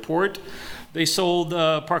of their report. They sold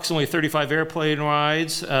approximately 35 airplane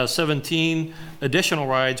rides. 17 additional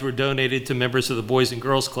rides were donated to members of the Boys and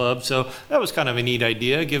Girls Club. So that was kind of a neat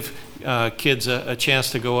idea. Give kids a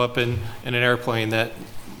chance to go up in an airplane that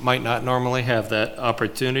might not normally have that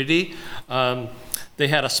opportunity. They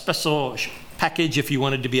had a special package if you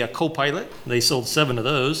wanted to be a co-pilot. They sold 7 of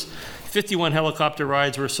those. 51 helicopter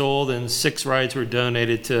rides were sold and 6 rides were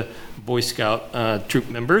donated to Boy Scout troop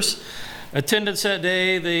members. Attendance that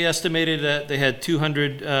day, they estimated that they had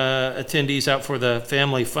 200 attendees out for the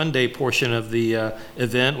Family Fun Day portion of the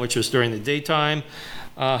event, which was during the daytime.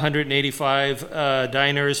 185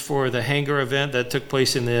 diners for the hangar event that took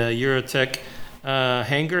place in the Eurotech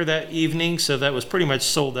hangar that evening, so that was pretty much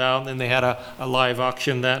sold out. And they had a live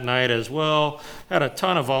auction that night as well. Had a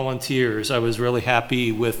ton of volunteers. I was really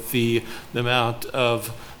happy with the amount of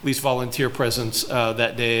at least volunteer presence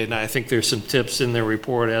that day, and I think there's some tips in their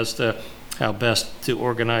report as to how best to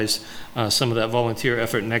organize some of that volunteer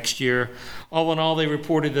effort next year. All in all, they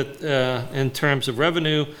reported that in terms of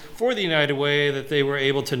revenue for the United Way, that they were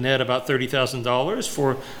able to net about $30,000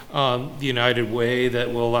 for the United Way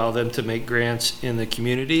that will allow them to make grants in the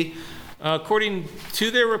community. According to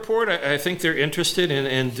their report, I think they're interested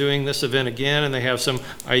in doing this event again, and they have some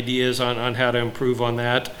ideas on how to improve on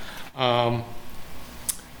that. And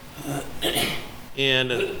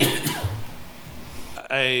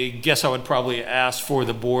I guess I would probably ask for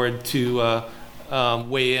the board to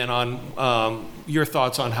weigh in on your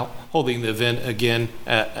thoughts on holding the event again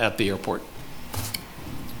at the airport.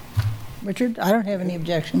 Richard, I don't have any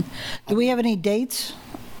objection. Do we have any dates,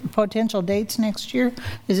 potential dates next year?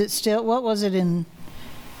 Is it still, what was it in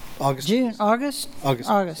August. June, August?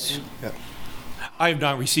 August. Yeah. I have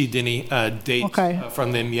not received any dates Okay.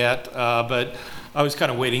 from them yet, but I was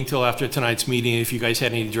kind of waiting till after tonight's meeting if you guys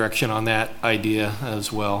had any direction on that idea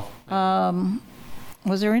as well.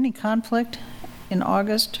 Was there any conflict in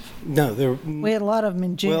August? No, We had a lot of them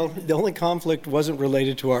in June. well, the only conflict wasn't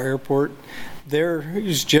related to our airport.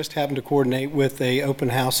 Theirs just happened to coordinate with a open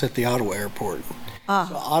house at the Ottawa airport.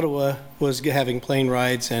 So Ottawa was having plane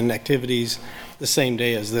rides and activities the same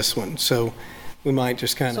day as this one. So we might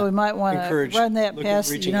just kind of So we might want to encourage run that look at past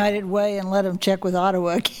the reaching out. United Way and let them check with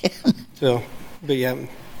Ottawa again. So, but yeah,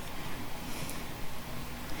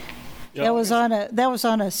 That was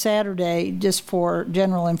on a Saturday, just for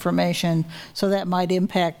general information, so that might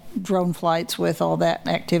impact drone flights with all that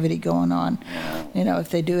activity going on, if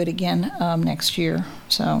they do it again next year,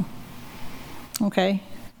 so. Okay,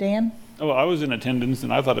 Dan? Oh, I was in attendance,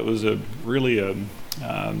 and I thought it was a really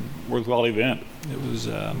worthwhile event. It was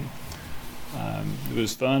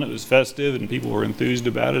fun, it was festive, and people were enthused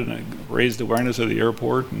about it, and it raised awareness of the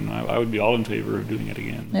airport, and I would be all in favor of doing it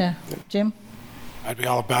again. Yeah, Jim? I'd be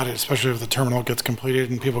all about it, especially if the terminal gets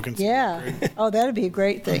completed and people can see Yeah, oh, that'd be a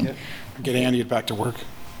great thing, get Andy back to work.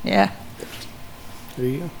 yeah, there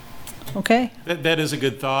you go. okay. That is a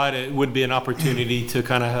good thought. It would be an opportunity to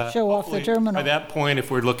kind of Show off the terminal. By that point,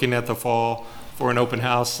 if we're looking at the fall for an open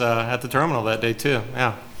house at the terminal that day too.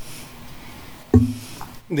 Yeah.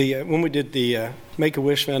 When we did the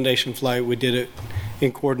Make-A-Wish Foundation flight, we did it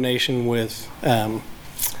in coordination with,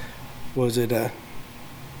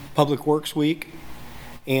 Public Works Week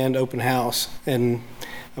and Open House. And,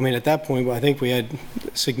 I mean, at that point, I think we had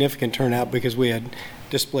significant turnout because we had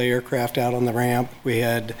display aircraft out on the ramp. We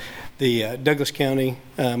had the Douglas County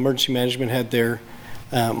Emergency Management had their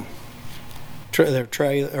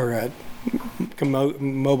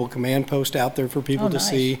mobile command post out there for people Oh, to nice.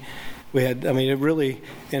 see. We had, I mean, it really,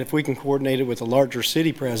 and if we can coordinate it with a larger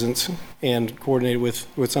city presence and coordinate it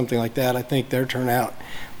with something like that, I think their turnout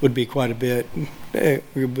would be quite a bit,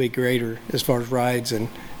 would be greater as far as rides and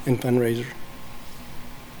fundraisers.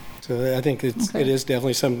 So I think it is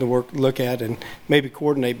definitely something to look at and maybe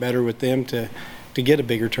coordinate better with them to get a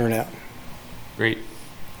bigger turnout. Great.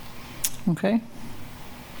 Okay,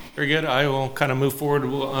 Very good. I will kind of move forward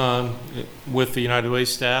with the United Way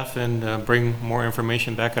staff and bring more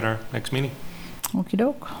information back at our next meeting. okey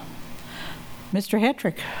doke. Mr.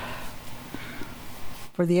 Hetrick,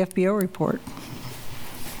 for the FBO report.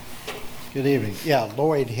 Good evening. Yeah,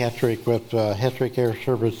 Lloyd Hetrick with Hetrick Air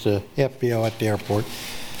Service FBO at the airport.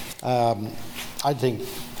 I think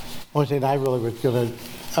one thing I really was going to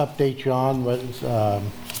update you on was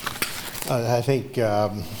I think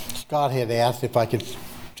Scott had asked if I could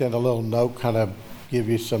send a little note, kind of give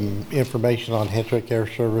you some information on Hetrick Air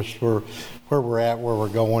Service where we're at, where we're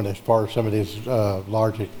going as far as some of these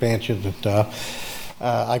large expansions and stuff.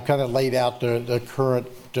 I've kind of laid out the current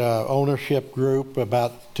ownership group.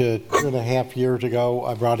 About 2.5 years ago,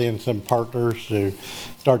 I brought in some partners to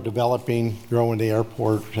start developing, growing the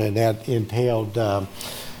airport, and that entailed, of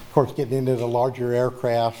course, getting into the larger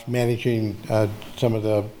aircraft, managing some of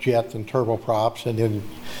the jets and turboprops, and then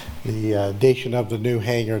the addition of the new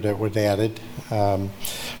hangar that was added.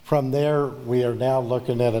 From there, we are now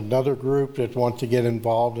looking at another group that wants to get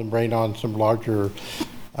involved and bring on some larger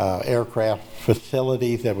aircraft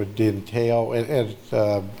facilities that would entail, as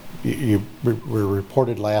you were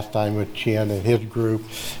reported last time with Chin and his group,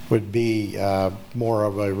 would be more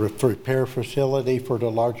of a repair facility for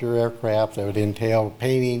the larger aircraft that would entail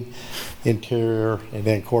painting, interior, and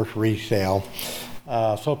then, of course, resale.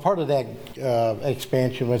 So part of that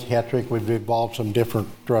expansion with Hetrick would involve some different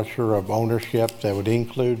structure of ownership that would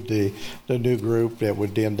include the new group that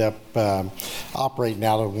would end up operating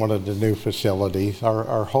out of one of the new facilities.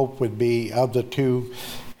 Our hope would be, of the two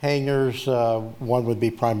hangars, one would be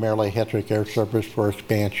primarily Hetrick Air Service for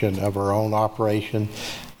expansion of our own operation.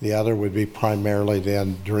 The other would be primarily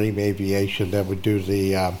then Dream Aviation that would do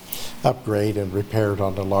the upgrade and repairs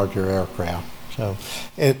on the larger aircraft. So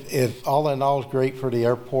it all in all is great for the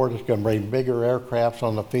airport. It's going to bring bigger aircrafts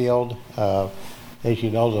on the field. As you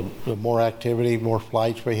know, the more activity, more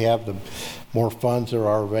flights we have, the more funds there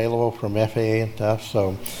are available from FAA and stuff.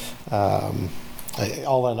 So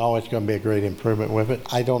all in all, it's going to be a great improvement with it.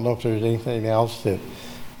 I don't know if there's anything else that,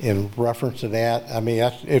 in reference to that, I mean,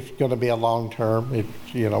 it's going to be a long term.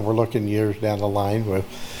 We're looking years down the line with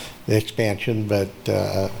the expansion, but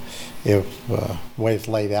if the way it's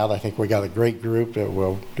laid out, I think we got a great group that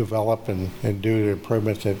will develop and do the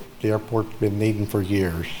improvements that the airport's been needing for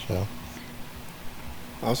years. So.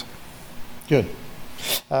 Awesome. Good.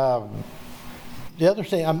 The other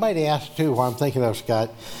thing I might ask too, while I'm thinking of, Scott,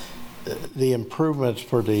 the improvements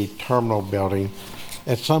for the terminal building,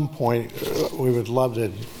 at some point we would love to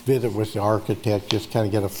visit with the architect, just kind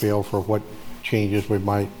of get a feel for what changes we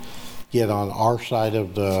might get on our side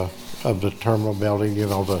of the terminal building,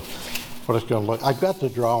 what it's going to look. I've got the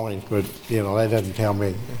drawings, but that doesn't tell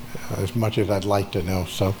me as much as I'd like to know.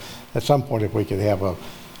 So at some point, if we could have a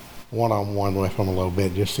one-on-one with them a little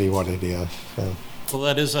bit, just see what it is. So. Well,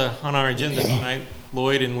 that is on our agenda tonight,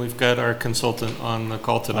 Lloyd, and we've got our consultant on the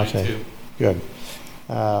call tonight, Okay. too. Good.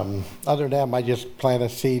 Other than that, I might just plant a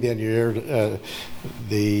seed in your ear.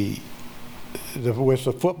 With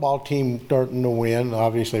the football team starting to win,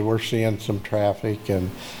 obviously we're seeing some traffic and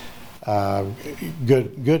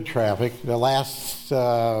good traffic. The last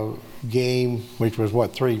game, which was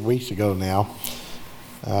 3 weeks ago now,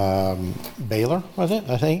 Baylor, was it?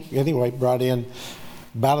 I think. Anyway, brought in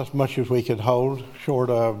about as much as we could hold, short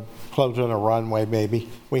of closing a runway maybe.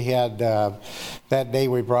 We had, that day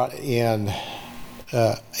we brought in,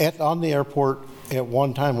 on the airport at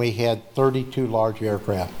one time we had 32 large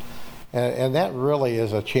aircraft. And that really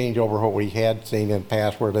is a change over what we had seen in the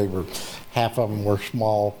past, where half of them were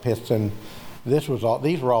small piston. These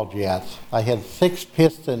were all jets. I had 6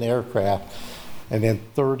 piston aircraft and then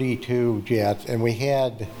 32 jets, and we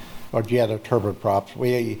had, or jet or turboprops.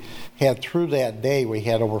 We had, through that day, we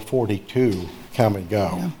had over 42 come and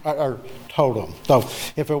go, or total. So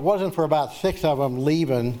if it wasn't for about 6 of them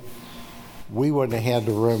leaving, we wouldn't have had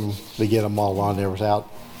the room to get them all on there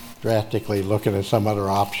without drastically looking at some other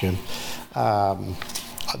option.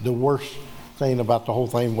 The worst thing about the whole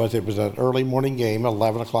thing was it was an early morning game,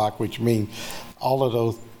 11 o'clock, which means all of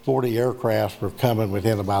those 40 aircraft were coming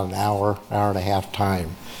within about an hour and a half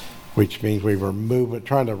time, which means we were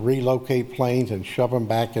trying to relocate planes and shove them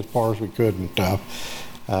back as far as we could and stuff.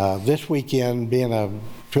 This weekend, being a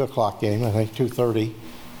 2 o'clock game, I think 2:30,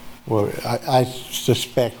 well, I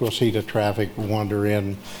suspect we'll see the traffic wander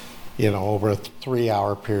in, over a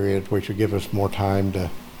 3-hour period, which would give us more time to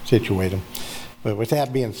situate them. But with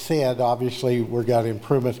that being said, obviously we've got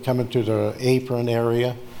improvements coming to the apron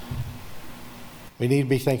area. We need to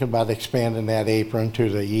be thinking about expanding that apron to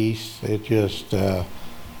the east. It just,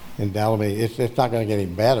 undoubtedly, it's not going to get any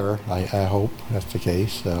better. I hope that's the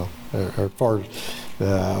case. So, as far as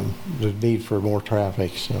the need for more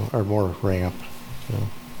traffic, or more ramp. So.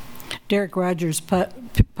 Derek Rogers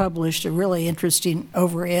published a really interesting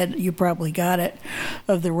overhead, you probably got it,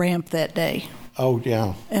 of the ramp that day. Oh,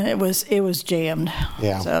 yeah. And it was jammed.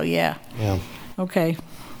 Yeah. So, yeah. Yeah. Okay.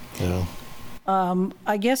 Yeah.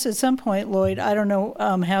 I guess at some point, Lloyd, I don't know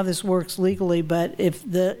how this works legally, but if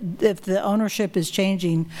the ownership is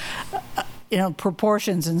changing,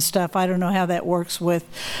 proportions and stuff, I don't know how that works with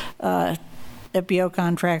FBO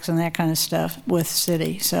contracts and that kind of stuff with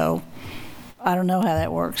city. So I don't know how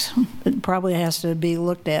that works. It probably has to be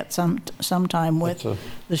looked at sometime with That's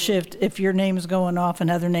the shift, if your name's going off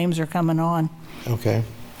and other names are coming on, Okay.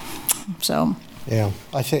 so. Yeah,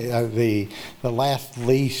 I say the last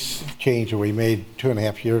lease change that we made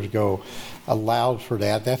 2.5 years ago allowed for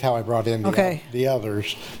that. That's how I brought in Okay. the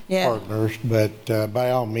others Yeah. partners. But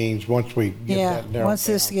by all means, once we get Yeah, that narrowed once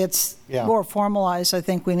this down- gets Yeah. more formalized, I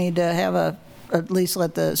think we need to have at least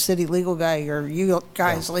let the city legal guy or you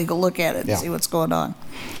guys legal look at it Yeah. and see what's going on.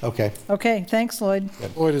 Okay. Okay, thanks, Lloyd.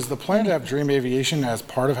 Lloyd, is the plan to have Dream Aviation as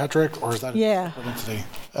part of Hetrick, or is that Yeah. a separate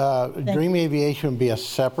entity? Dream Aviation would be a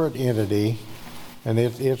separate entity, and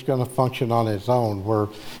it's going to function on its own, where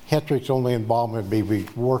Hetrick's only involvement would be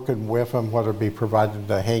working with them, whether it be providing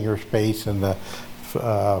the hangar space and the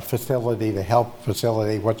facility, the help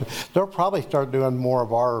facility. They'll probably start doing more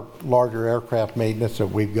of our larger aircraft maintenance that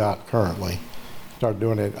we've got currently. Start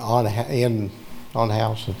doing it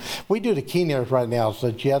on-house. We do the Keen Airs right now, so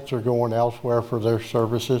the jets are going elsewhere for their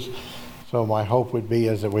services. So my hope would be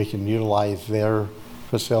is that we can utilize their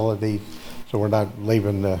facility, so we're not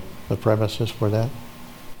leaving the premises for that.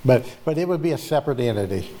 But it would be a separate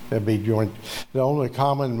entity. It'd be joint. The only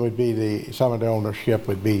common would be some of the ownership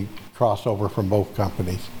would be crossover from both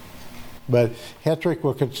companies. But Hetrick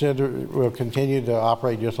will continue to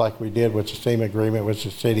operate just like we did with the same agreement with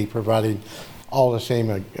the city, providing all the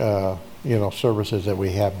same services that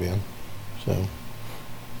we have been. So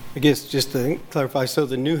I guess just to clarify, so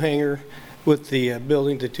the new hangar with the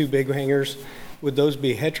building, the two big hangars, would those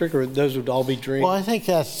be Hetrick or those would all be Dream? Well, I think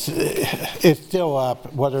it's still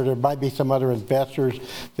up, whether there might be some other investors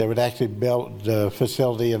that would actually build the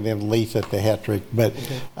facility and then lease it to Hetrick. But,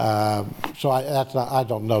 so I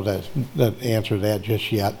don't know the answer to that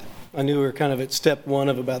just yet. I knew we were kind of at step one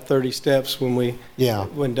of about 30 steps when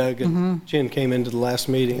Doug and Jen came into the last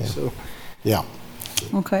meeting, Yeah. so. Yeah.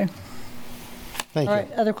 Okay. Thank All you.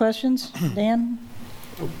 right, other questions? Dan?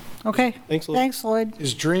 Okay. Thanks, Lloyd. Thanks, Lloyd.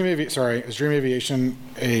 Is Dream Aviation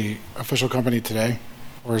a official company today,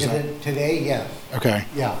 or is that Today, yes. okay?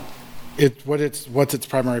 Yeah. What's its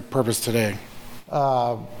primary purpose today?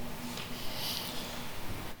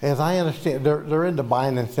 As I understand, they're into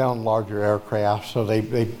buying and selling larger aircraft, so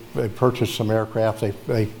they purchase some aircraft,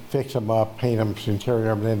 they fix them up, paint them, interior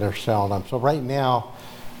them, and then they're selling them. So right now,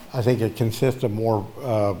 I think it consists of more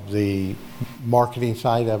of the marketing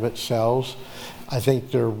side of it, sales. I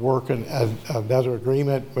think they're working another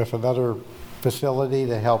agreement with another facility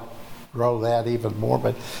to help grow that even more.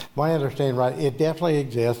 But my understanding, right, it definitely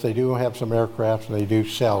exists. They do have some aircraft and they do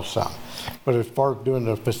sell some. But as far as doing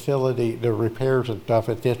the facility, the repairs and stuff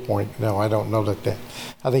at this point, no, I don't know that.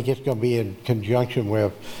 I think it's going to be in conjunction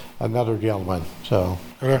with another gentleman. So.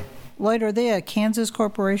 Okay. Lloyd, are they a Kansas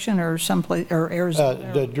corporation or someplace, or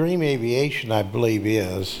Arizona? The Dream Aviation, I believe,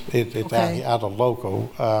 is. It's Okay. out of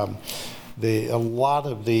local. A lot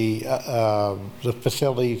of the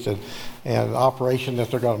facilities and operation that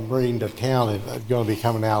they're going to bring to town is going to be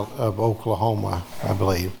coming out of Oklahoma, I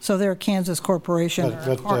believe. So they're a Kansas corporation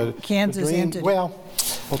or Kansas Dream- entity? Well,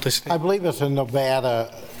 I believe it's a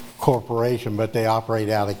Nevada corporation, but they operate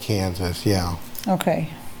out of Kansas, yeah. Okay.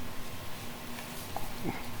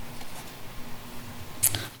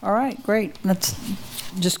 All right, great. That's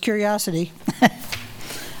just curiosity.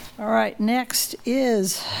 All right, next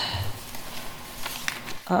is,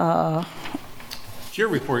 It's your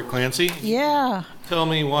report, Clancy. yeah. Tell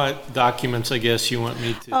me what documents, I guess, you want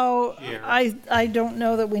me to Oh, share. I don't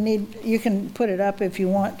know that we need, you can put it up if you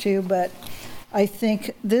want to, but I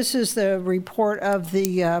think this is the report of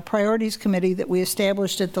the Priorities Committee that we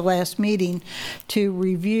established at the last meeting to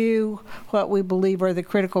review what we believe are the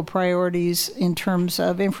critical priorities in terms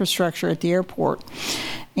of infrastructure at the airport.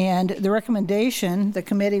 And the recommendation, the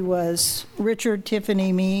committee was Richard,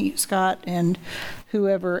 Tiffany, me, Scott, and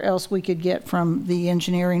whoever else we could get from the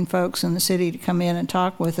engineering folks in the city to come in and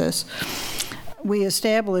talk with us. We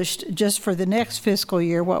established just for the next fiscal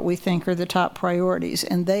year what we think are the top priorities,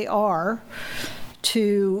 and they are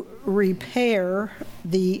to repair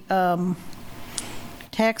the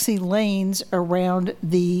taxi lanes around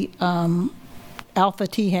the Alpha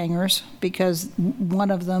T hangars, because one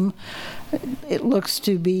of them, it looks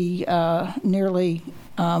to be nearly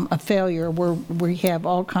a failure, where we have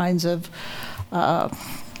all kinds of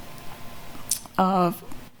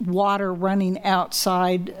water running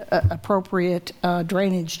outside appropriate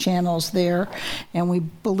drainage channels there. And we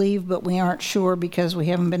believe, but we aren't sure because we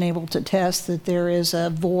haven't been able to test, that there is a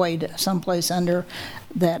void someplace under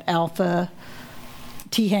that Alpha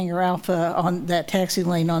T-Hanger Alpha on that taxi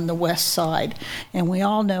lane on the west side. And we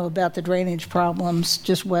all know about the drainage problems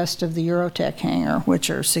just west of the Eurotech hangar, which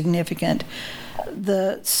are significant.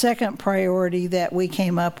 The second priority that we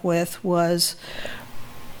came up with was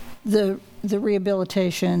the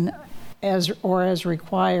rehabilitation as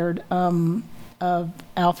required of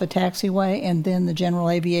Alpha Taxiway and then the general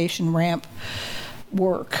aviation ramp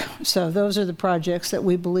work. So those are the projects that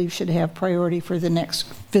we believe should have priority for the next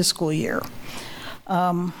fiscal year.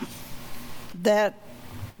 That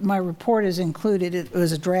my report is included. It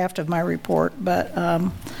was a draft of my report, but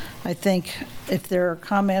I think if there are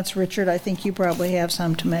comments, Richard, I think you probably have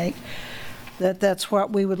some to make. That's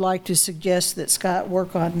what we would like to suggest that Scott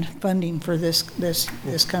work on funding for this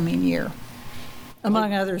coming year,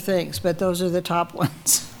 among other things, but those are the top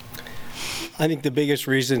ones. I think the biggest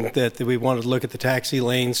reason that we wanted to look at the taxi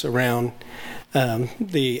lanes around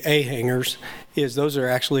the A hangars is those are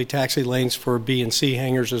actually taxi lanes for B and C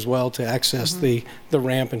hangars as well to access the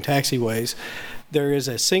ramp and taxiways. There is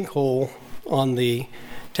a sinkhole on the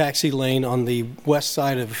taxi lane on the west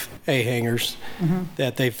side of A hangars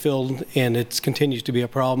that they filled, and it continues to be a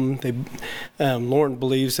problem. Lauren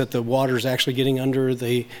believes that the water is actually getting under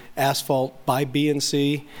the asphalt by B and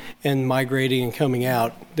C and migrating and coming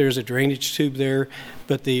out. There's a drainage tube there,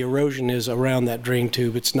 but the erosion is around that drain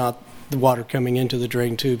tube. It's not the water coming into the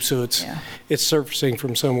drain tube, so it's surfacing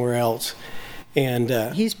from somewhere else. And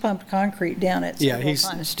he's pumped concrete down it several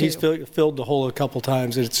times too. He's filled the hole a couple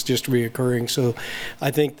times. It's just reoccurring. So I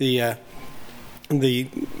think the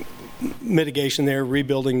mitigation there,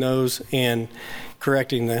 rebuilding those and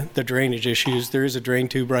correcting the drainage issues. There is a drain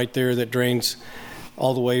tube right there that drains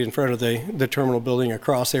all the way in front of the terminal building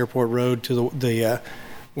across Airport Road to the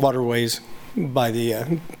waterways by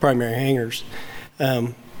the primary hangars,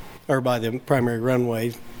 or by the primary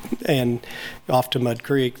runway and off to Mud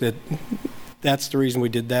Creek. That's the reason we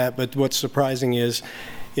did that. But what's surprising is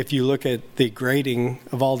if you look at the grading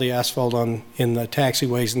of all the asphalt in the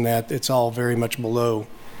taxiways and that, it's all very much below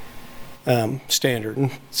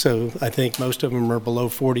standard. So I think most of them are below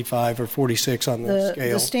 45 or 46 on the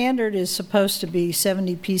scale. The standard is supposed to be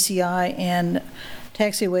 70 PCI, and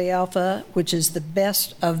Taxiway Alpha, which is the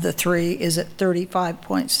best of the three, is at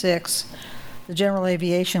 35.6. The general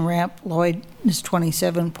aviation ramp, Lloyd, is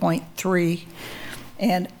 27.3.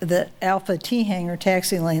 And the Alpha T-Hanger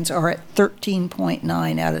taxi lanes are at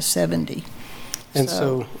 13.9 out of 70. And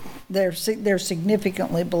so they're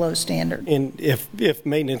significantly below standard. And if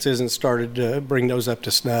maintenance isn't started to bring those up to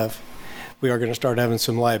snuff, we are going to start having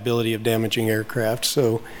some liability of damaging aircraft.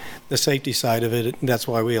 So the safety side of it, that's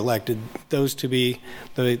why we elected those to be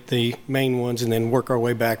the main ones and then work our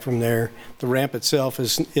way back from there. The ramp itself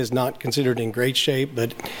is not considered in great shape,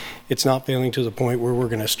 but it's not failing to the point where we're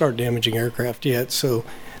going to start damaging aircraft yet. So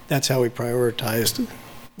that's how we prioritized.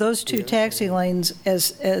 Those two taxi lanes,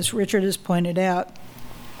 as Richard has pointed out,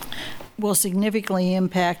 will significantly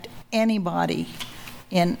impact anybody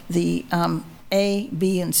in the A,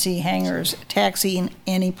 B, and C hangars taxiing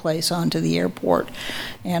any place onto the airport.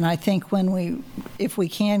 And I think if we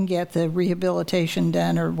can get the rehabilitation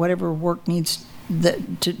done or whatever work needs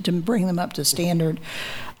to bring them up to standard,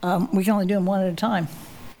 we can only do them one at a time.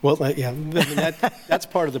 Well, yeah, I mean, that's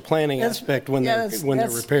part of the planning aspect when they're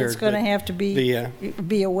repaired. It's going to have to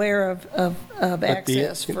be aware of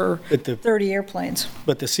access for 30 airplanes.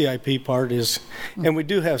 But the CIP part is, and we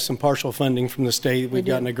do have some partial funding from the state. We've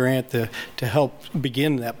gotten a grant to help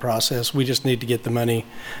begin that process. We just need to get the money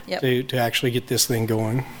to actually get this thing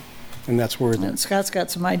going, and that's where. And Scott's got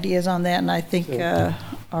some ideas on that, and I think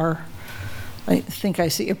I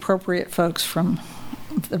see appropriate folks from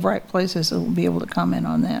the right places that will be able to comment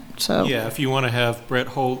on that. So yeah, if you want to have Brett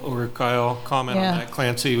Holt or Kyle comment on that,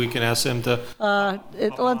 Clancy, we can ask them to.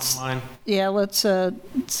 Let's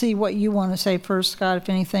see what you want to say first, Scott, if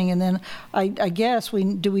anything, and then I guess we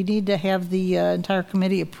need to have the entire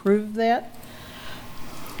committee approve that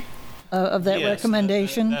of that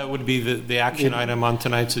recommendation. That would be the action item on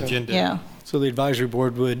tonight's agenda. Yeah. So the advisory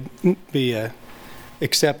board would be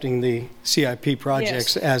accepting the CIP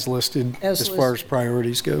projects as listed as far as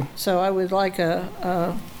priorities go. So I would like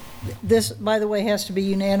this, by the way, has to be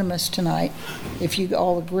unanimous tonight, if you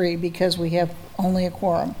all agree, because we have only a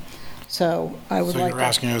quorum. So I would like. So you're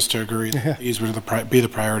asking us to agree that these would be the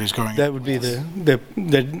priorities going. That would be the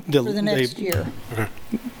for the next year. Okay.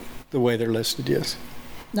 The way they're listed, yes.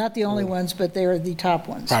 Not the only ones, but they are the top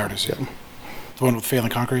ones. Priorities, yeah. The one with failing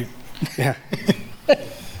concrete. Yeah.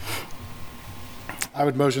 I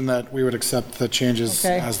would motion that we would accept the changes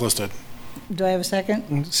as listed. Do I have a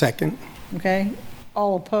second? Second. Okay.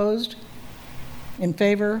 All opposed? In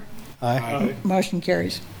favor? Aye. Motion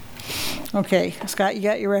carries. Okay, Scott, you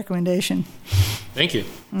got your recommendation. Thank you.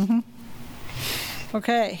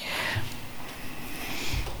 Okay.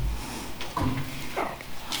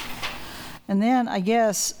 And then I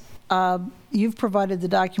guess you've provided the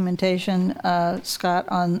documentation, Scott,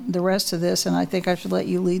 on the rest of this, and I think I should let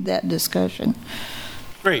you lead that discussion.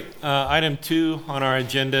 Great. Item 2 on our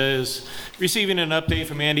agenda is receiving an update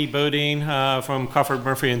from Andy Bodine from Crawford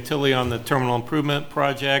Murphy and Tilly on the terminal improvement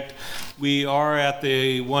project. We are at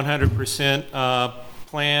the 100%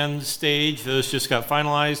 plan stage. Those just got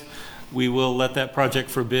finalized. We will let that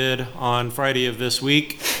project for bid on Friday of this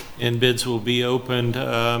week, and bids will be opened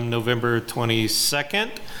November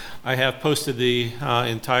 22nd. I have posted the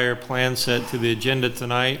entire plan set to the agenda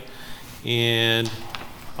tonight, and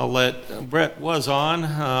I'll let Brett was on.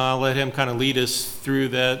 I'll let him kind of lead us through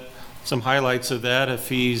that, some highlights of that if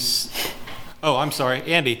he's. Oh, I'm sorry,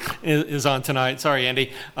 Andy is on tonight. Sorry,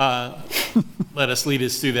 Andy. Let us lead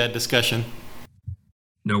us through that discussion.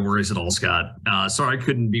 No worries at all, Scott. Sorry I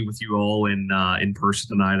couldn't be with you all in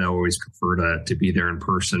person tonight. I always prefer to be there in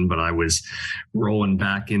person, but I was rolling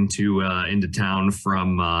back into town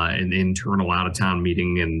from an internal out-of-town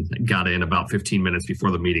meeting and got in about 15 minutes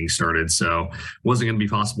before the meeting started. So it wasn't going to be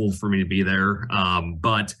possible for me to be there.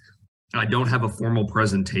 But I don't have a formal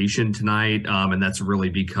presentation tonight, and that's really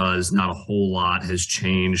because not a whole lot has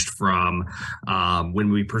changed from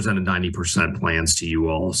when we presented 90% plans to you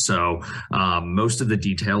all. So most of the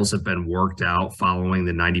details have been worked out following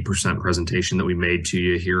the 90% presentation that we made to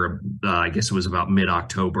you here. I guess it was about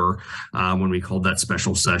mid-October when we called that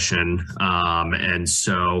special session, and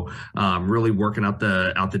so really working out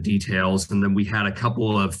the details. And then we had a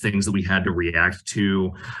couple of things that we had to react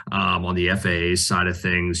to on the FAA side of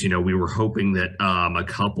things. You know, we were hoping that a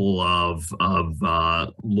couple of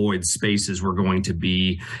Lloyd spaces were going to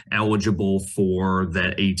be eligible for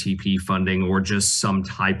that ATP funding or just some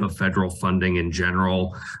type of federal funding in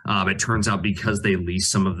general. It turns out because they lease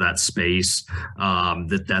some of that space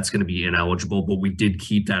that's going to be ineligible, but we did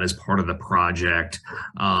keep that as part of the project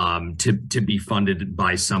to be funded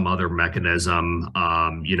by some other mechanism,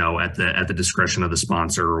 you know, at the discretion of the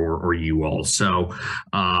sponsor or you all. So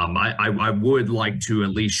I would like to at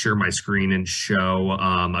least share my screen and show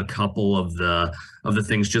a couple of the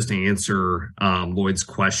things just to answer Lloyd's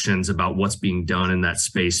questions about what's being done in that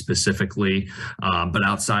space specifically. But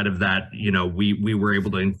outside of that, you know, we were able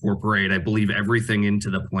to incorporate, I believe, everything into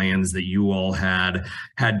the plans that you all had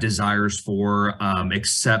desires for,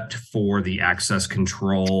 except for the access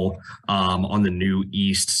control on the new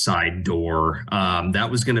east side door. That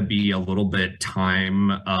was going to be a little bit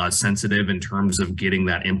time sensitive in terms of getting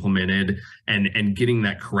that implemented and getting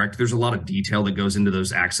that correct. There's a lot of detail that goes into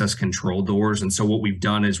those access control doors. And so what we've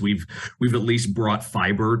done is we've at least brought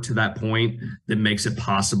fiber to that point that makes it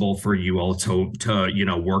possible for you all to you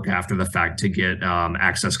know, work after the fact to get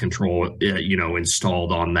access control you know,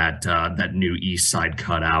 installed on that new east side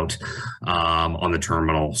cutout on the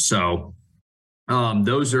terminal. So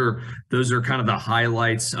those are kind of the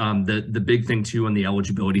highlights. The big thing too on the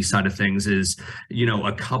eligibility side of things is, you know,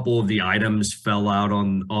 a couple of the items fell out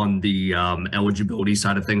on the eligibility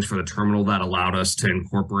side of things for the terminal that allowed us to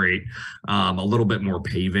incorporate a little bit more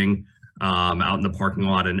paving out in the parking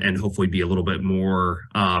lot and hopefully be a little bit more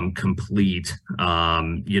complete,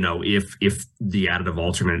 you know, if the additive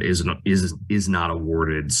alternate is not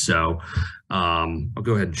awarded. So I'll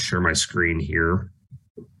go ahead and share my screen here.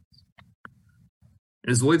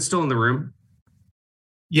 Is Lloyd still in the room?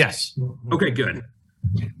 Yes. Okay, good.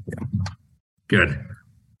 Good.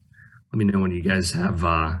 Let me know when you guys have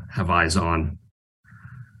eyes on.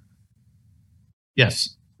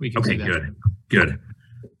 Yes, we can see that. Okay, good.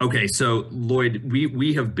 Okay, so Lloyd,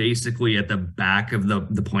 we have basically at the back of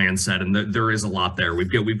the plan set, and there is a lot there.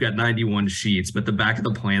 We've got 91 sheets, but the back of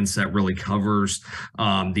the plan set really covers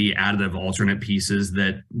the additive alternate pieces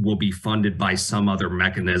that will be funded by some other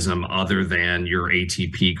mechanism other than your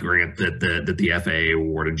ATP grant that the FAA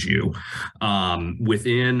awarded you.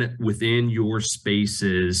 Within your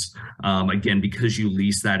spaces, again, because you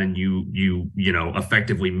lease that and you know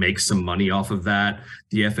effectively make some money off of that,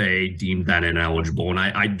 the FAA deemed that ineligible. And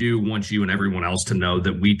I do want you and everyone else to know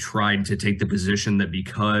that we tried to take the position that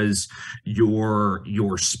because your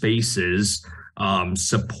spaces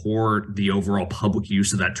support the overall public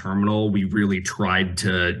use of that terminal, we really tried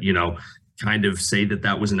to, you know, kind of say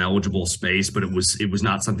that was an eligible space, but it was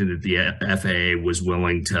not something that the FAA was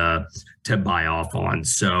willing to buy off on.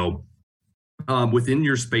 So Within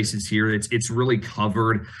your spaces here, it's really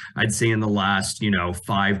covered, I'd say, in the last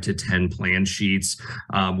 5 to 10 plan sheets.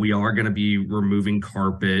 We are going to be removing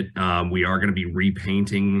carpet. We are going to be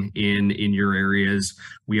repainting in your areas.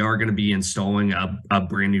 We are going to be installing a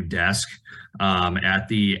brand new desk at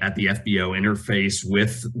the FBO interface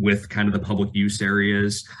with kind of the public use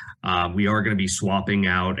areas. We are going to be swapping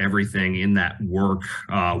out everything in that work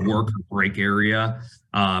break area.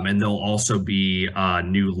 And there'll also be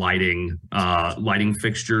new lighting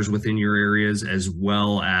fixtures within your areas, as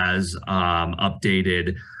well as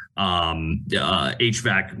updated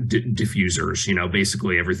HVAC diffusers,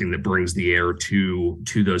 basically everything that brings the air to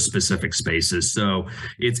those specific spaces. So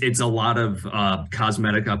it's a lot of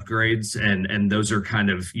cosmetic upgrades, and those are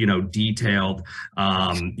kind of detailed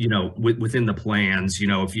within the plans.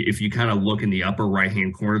 If you kind of look in the upper right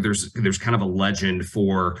hand corner, there's kind of a legend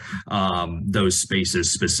for those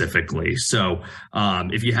spaces specifically. So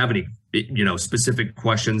if you have any specific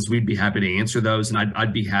questions, we'd be happy to answer those. And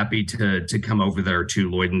I'd be happy to come over there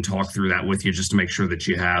too, Lloyd, and talk through that with you, just to make sure that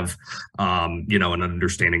you have, an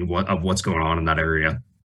understanding of what's going on in that area.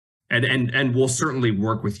 And we'll certainly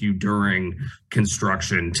work with you during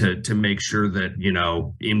construction to make sure that,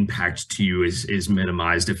 impact to you is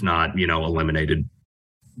minimized, if not, eliminated.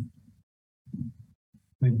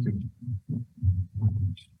 Thank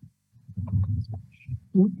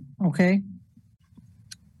you. Okay.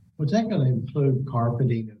 Was that going to include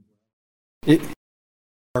carpeting?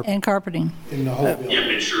 And carpeting. In the whole building? Yep,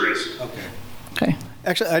 it sure is. Okay.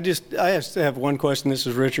 Actually, I have one question. This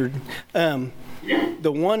is Richard. The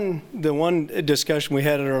one discussion we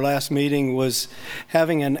had at our last meeting was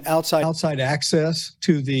having an outside access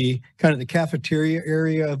to the kind of the cafeteria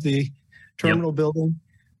area of the terminal building,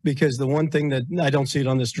 because the one thing that I don't see it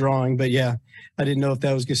on this drawing, but yeah, I didn't know if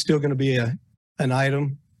that was still going to be an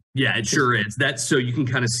item. Yeah, it sure is. That's so you can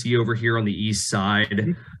kind of see over here on the east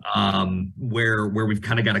side where we've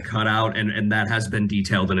kind of got a cutout, and that has been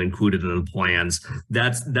detailed and included in the plans.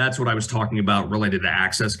 That's what I was talking about related to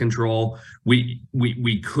access control.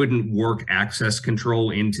 We couldn't work access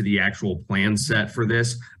control into the actual plan set for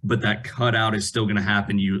this, but that cutout is still going to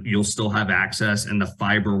happen. You'll still have access, and the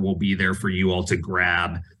fiber will be there for you all to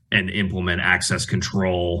grab and implement access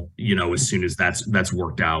control, as soon as that's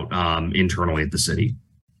worked out internally at the city.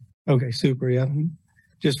 Okay, super. Yeah.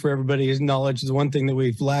 Just for everybody's knowledge, the one thing that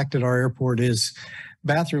we've lacked at our airport is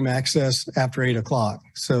bathroom access after 8 o'clock.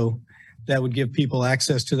 So that would give people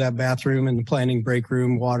access to that bathroom and the planning break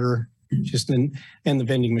room, water, and the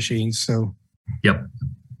vending machines. So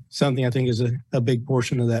something I think is a big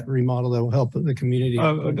portion of that remodel that will help the community.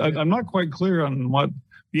 I'm not quite clear on what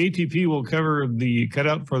the ATP will cover. The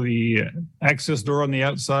cutout for the access door on the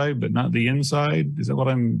outside, but not the inside. Is that what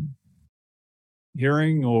I'm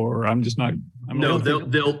hearing, or I'm just not? No, they're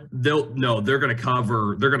going to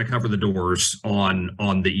cover the doors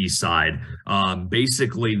on the east side.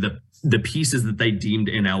 Basically, the pieces that they deemed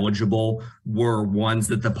ineligible were ones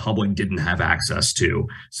that the public didn't have access to.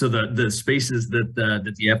 So the spaces that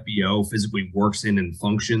the FBO physically works in and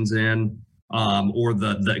functions in, or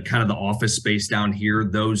the kind of the office space down here,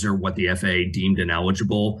 those are what the FAA deemed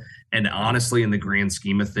ineligible. And honestly, in the grand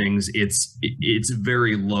scheme of things, it's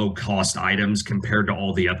very low cost items compared to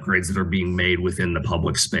all the upgrades that are being made within the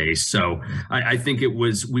public space. So I think it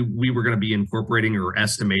was, we were going to be incorporating or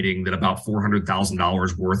estimating that about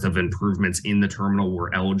 $400,000 worth of improvements in the terminal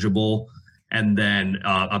were eligible. And then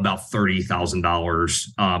about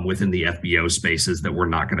 $30,000 within the FBO spaces that were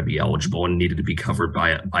not going to be eligible and needed to be covered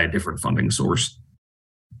by a different funding source.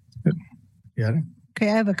 Yeah. Okay,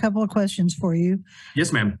 I have a couple of questions for you.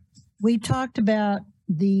 Yes, ma'am. We talked about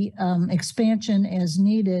the expansion as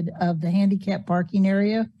needed of the handicap parking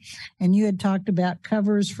area, and you had talked about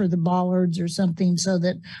covers for the bollards or something so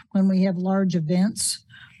that when we have large events,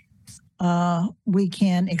 we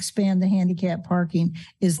can expand the handicap parking.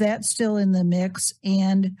 Is that still in the mix?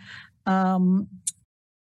 And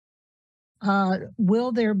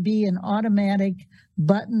will there be an automatic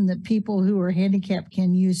button that people who are handicapped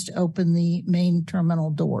can use to open the main terminal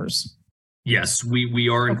doors? Yes, we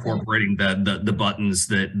are incorporating the buttons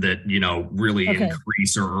that really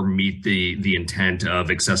increase or meet the intent of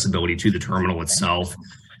accessibility to the terminal itself.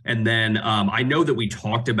 And then I know that we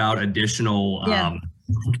talked about additional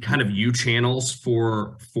kind of U channels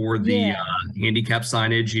for the handicap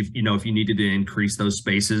signage. If you needed to increase those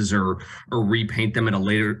spaces or repaint them at a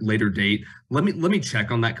later date, let me check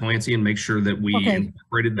on that, Clancy, and make sure that we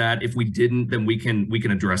incorporated that. If we didn't, then we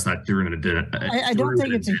can address that during an addendum. I don't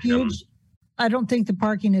think it's a huge. I don't think the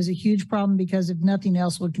parking is a huge problem because if nothing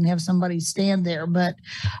else, we can have somebody stand there. But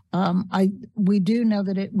we do know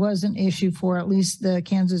that it was an issue for at least the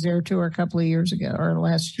Kansas Air Tour a couple of years ago or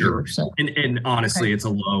last year. Sure. So. And honestly, it's a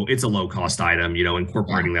low cost item.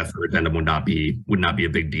 Incorporating that third addendum would not be a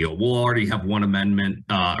big deal. We'll already have one amendment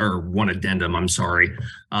or one addendum. I'm sorry,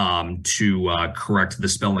 to correct the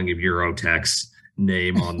spelling of Eurotex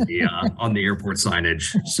name on the airport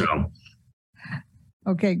signage. So.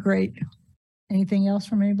 Okay, great. Anything else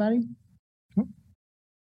from anybody?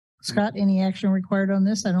 Scott, any action required on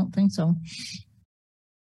this? I don't think so.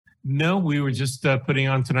 No, we were just putting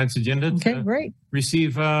on tonight's agenda Okay, to great.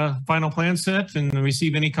 receive final plan set and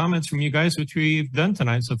receive any comments from you guys, which we've done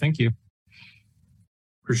tonight. So thank you.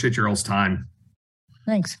 Appreciate your all's time.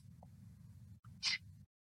 Thanks.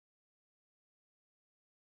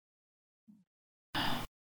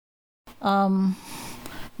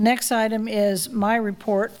 Next item is my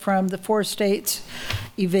report from the Four States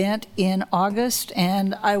event in August,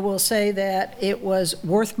 and I will say that it was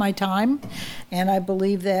worth my time, and I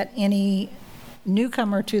believe that any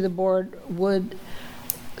newcomer to the board would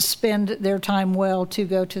spend their time well to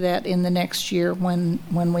go to that in the next year when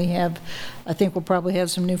we have, I think we'll probably have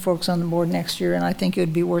some new folks on the board next year, and I think it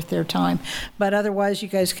would be worth their time. But otherwise, you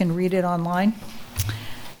guys can read it online.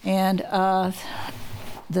 And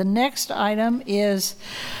the next item is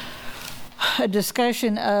a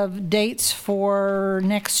discussion of dates for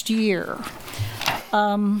next year.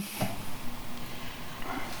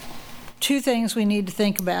 Two things we need to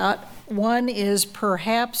think about. One is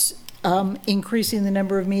perhaps increasing the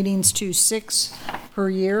number of meetings to 6 per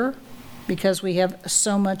year because we have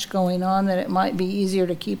so much going on that it might be easier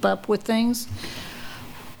to keep up with things.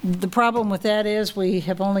 The problem with that is we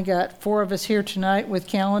have only got 4 of us here tonight with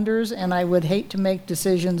calendars, and I would hate to make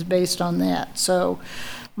decisions based on that. So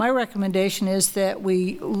my recommendation is that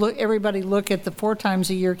everybody look at the 4 times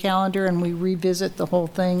a year calendar and we revisit the whole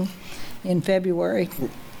thing in February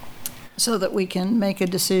so that we can make a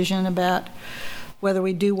decision about whether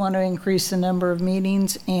we do want to increase the number of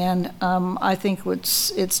meetings. And I think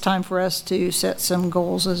it's time for us to set some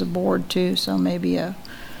goals as a board too. So maybe a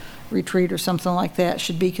retreat or something like that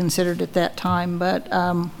should be considered at that time. But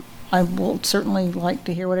I will certainly like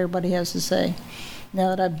to hear what everybody has to say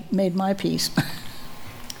now that I've made my piece.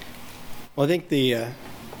 Well, I think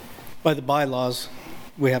by the bylaws,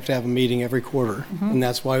 we have to have a meeting every quarter. And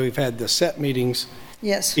that's why we've had the set meetings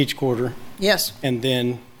Yes. each quarter Yes. and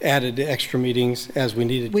then added extra meetings as we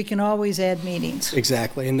needed. We can always add meetings.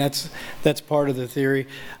 Exactly, and that's part of the theory.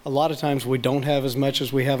 A lot of times we don't have as much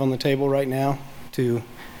as we have on the table right now to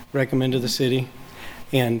recommend to the city.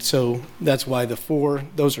 And so that's why the 4,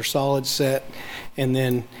 those are solid set. And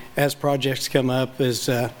then as projects come up, as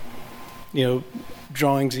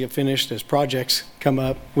drawings get finished, as projects come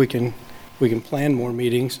up, we can plan more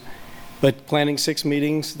meetings. But planning 6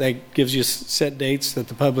 meetings, that gives you set dates that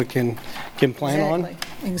the public can plan on.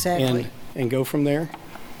 Exactly. And go from there.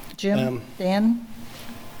 Jim, Dan,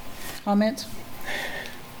 comments?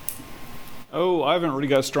 Oh, I haven't really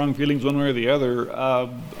got strong feelings one way or the other.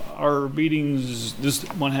 Our meetings, this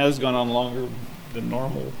one has gone on longer than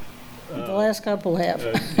normal. The last couple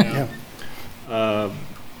have.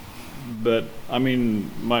 But I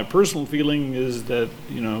mean, my personal feeling is that,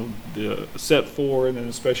 the set 4 and then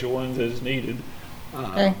the special ones as needed.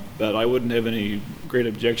 Okay. But I wouldn't have any great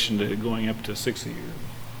objection to going up to 6 a year.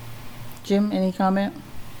 Jim, any comment?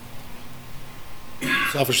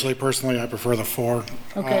 Selfishly, personally, I prefer the 4.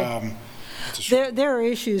 Okay. There are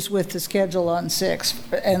issues with the schedule on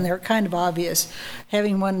 6, and they're kind of obvious.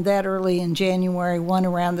 Having one that early in January, one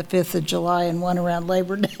around the 5th of July, and one around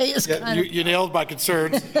Labor Day is kind of... You nailed my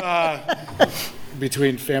concerns.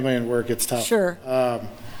 Between family and work, it's tough. Sure.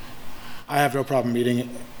 I have no problem meeting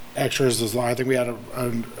extras as long. I think we had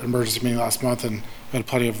an emergency meeting last month and we had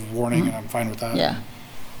plenty of warning, and I'm fine with that. Yeah.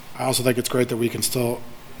 I also think it's great that we can still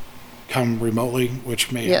come remotely,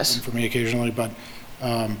 which may Yes. happen for me occasionally, but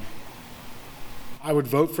I would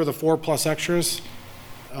vote for the 4 plus extras,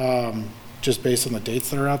 just based on the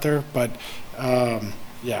dates that are out there, but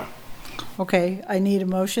yeah. Okay, I need a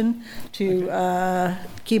motion to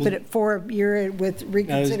keep it at 4 a year with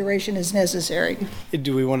reconsideration as necessary.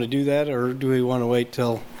 Do we want to do that, or do we want to wait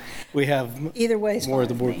till we have Either way is more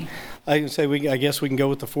fine of the with board? me. I can say I guess we can go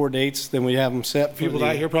with the 4 dates, then we have them set. For People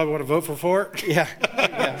out here probably want to vote for 4. Yeah.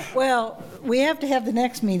 Well, we have to have the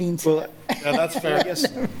next meeting Well, Yeah, that's fair. I guess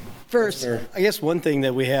first. I guess one thing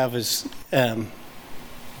that we have is,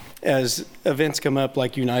 as events come up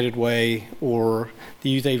like United Way or the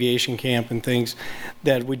Youth Aviation Camp and things,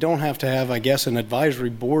 that we don't have to have, I guess, an advisory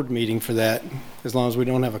board meeting for that. As long as we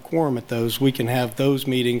don't have a quorum at those, we can have those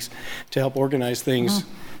meetings to help organize things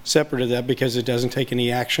separate of that, because it doesn't take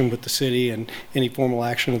any action with the city and any formal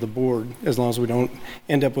action of the board, as long as we don't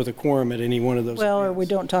end up with a quorum at any one of those Well, or events. we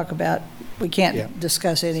don't talk about, we can't Yeah.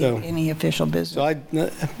 discuss So- any official business. So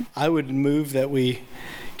I would move that we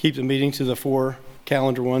keep the meeting to the 4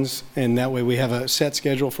 calendar ones, and that way we have a set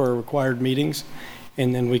schedule for our required meetings,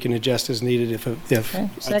 and then we can adjust as needed if Okay,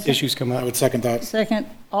 second. issues come I up. would second that. Second,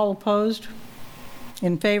 all opposed?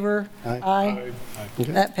 In favor? Aye.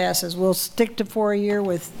 Okay. That passes. We'll stick to 4 a year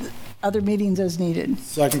with other meetings as needed.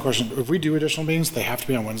 Second question, if we do additional meetings, they have to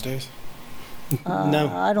be on Wednesdays?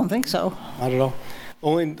 No, I don't think so. not at all.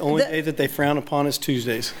 Only day that they frown upon is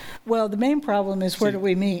Tuesdays. Well, the main problem is where do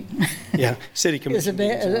we meet? Yeah, city Is commission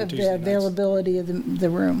meetings are on Tuesday the nights. availability of the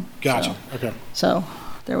room. Gotcha, okay. So,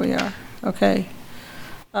 there we are. Okay.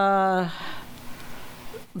 The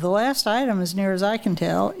last item, as near as I can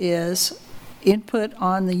tell, is input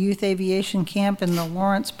on the Youth Aviation Camp and the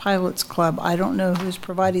Lawrence Pilots Club. I don't know who's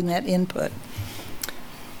providing that input.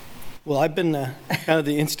 Well, I've been kind of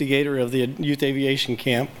the instigator of the Youth Aviation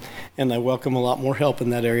Camp, and I welcome a lot more help in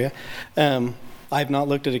that area. I've not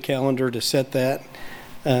looked at a calendar to set that.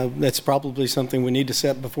 That's probably something we need to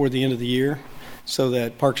set before the end of the year so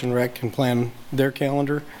that Parks and Rec can plan their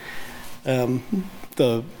calendar.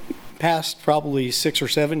 The past probably 6 or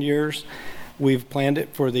 7 years, we've planned it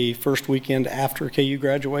for the first weekend after KU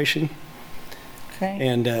graduation, Okay?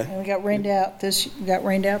 and And we got rained out this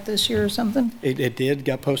year or something? it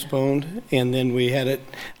got postponed, and then we had it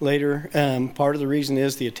later. Part of the reason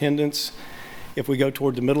is the attendance. If we go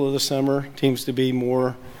toward the middle of the summer, seems to be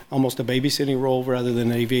more almost a babysitting role rather than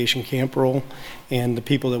an aviation camp role, and the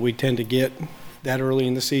people that we tend to get that early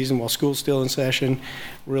in the season while school's still in session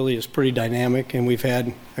really is pretty dynamic, and we've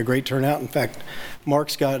had a great turnout. In fact,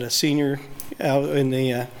 Mark's got a senior out in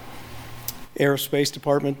the aerospace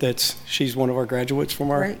department she's one of our graduates from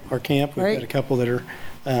our camp. We've Right. got a couple that are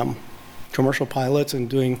commercial pilots and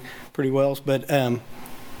doing pretty well, but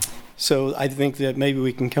so I think that maybe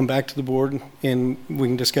we can come back to the board and we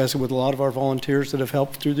can discuss it with a lot of our volunteers that have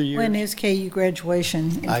helped through the years. When is KU graduation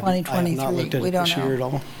in 2023? I have not looked at We it don't this year at know.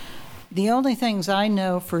 all. The only things I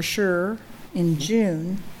know for sure, in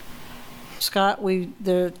June, Scott,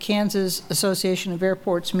 the Kansas Association of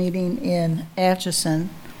Airports meeting in Atchison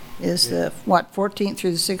is the, 14th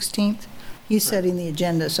through the 16th? He's setting the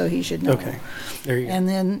agenda, so he should know. Okay, there you go. And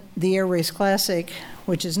then the Air Race Classic,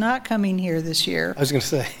 which is not coming here this year, I was going to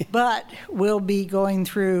say, but will be going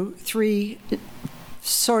through 3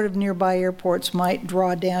 sort of nearby airports, might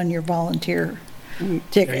draw down your volunteer there you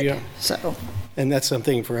ticket. go. So, And that's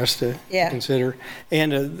something for us to Yeah. consider.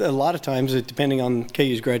 And a lot of times, depending on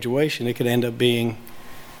KU's graduation, it could end up being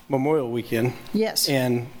Memorial Weekend, yes.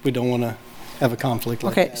 and we don't want to have a conflict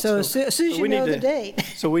like Okay, that. so as soon as you we need know the to- date.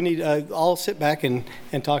 So we need, I'll sit back and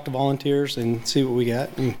talk to volunteers and see what we got.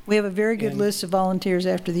 And We have a very good list of volunteers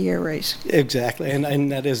after the air race. exactly,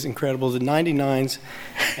 and that is incredible. The 99s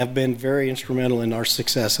have been very instrumental in our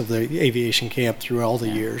success of the aviation camp through all the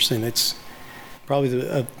years, and it's probably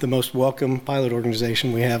the most welcome pilot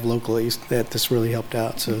organization we have locally that this really helped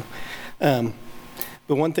out. So,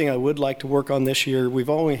 the one thing I would like to work on this year, we've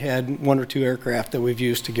only had 1 or 2 aircraft that we've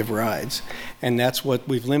used to give rides, and that's what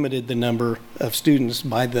we've limited the number of students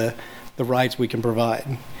by the rides we can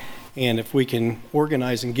provide. And if we can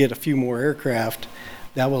organize and get a few more aircraft,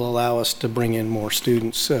 that will allow us to bring in more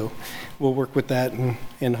students. So we'll work with that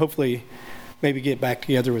and hopefully maybe get back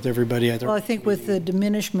together with everybody. Well, I think with the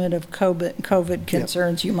diminishment of COVID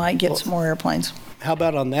concerns, you might get some more airplanes. How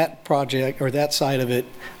about on that project or that side of it,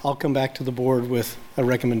 I'll come back to the board with a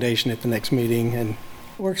recommendation at the next meeting and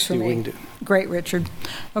Works for see what we me. can do. Great, Richard.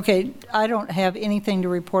 Okay, I don't have anything to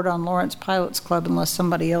report on Lawrence Pilots Club unless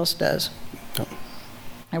somebody else does. No.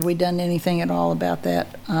 Have we done anything at all about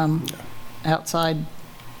that outside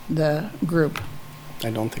the group?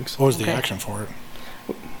 I don't think so. What was the Okay. action for it?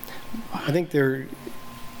 I think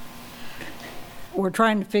We're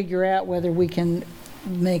trying to figure out whether we can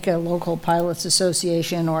make a local pilots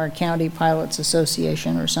association or a county pilots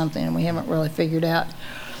association or something, and we haven't really figured out,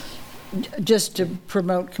 just to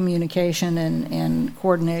promote communication and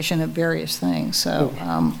coordination of various things. So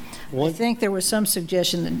I One- think there was some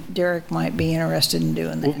suggestion that Derek might be interested in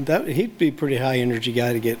doing Well, that. he'd be a pretty high energy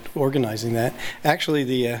guy to get organizing that. Actually,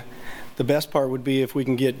 the best part would be if we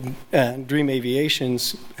can get Dream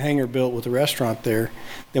Aviation's hangar built with a restaurant there,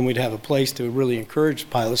 then we'd have a place to really encourage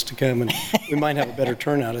pilots to come, and we might have a better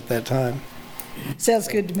turnout at that time. Sounds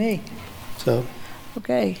good to me. So,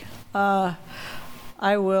 Okay,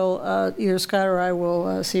 I will, either Scott or I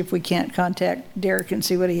will see if we can't contact Derek and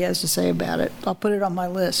see what he has to say about it. I'll put it on my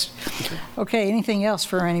list. Okay, anything else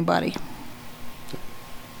for anybody?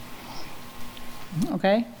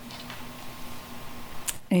 Okay?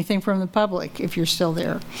 Anything from the public, if you're still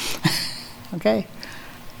there? Okay.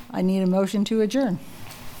 I need a motion to adjourn.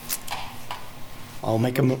 I'll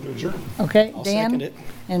make a motion to adjourn. Okay, I'll Dan? second it.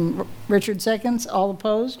 And Richard seconds. All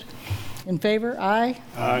opposed? In favor? Aye.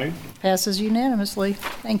 Aye. Passes unanimously.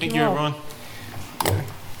 Thank Thank you you, all. everyone.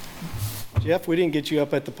 Jeff, we didn't get you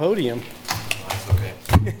up at the podium. That's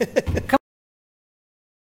okay.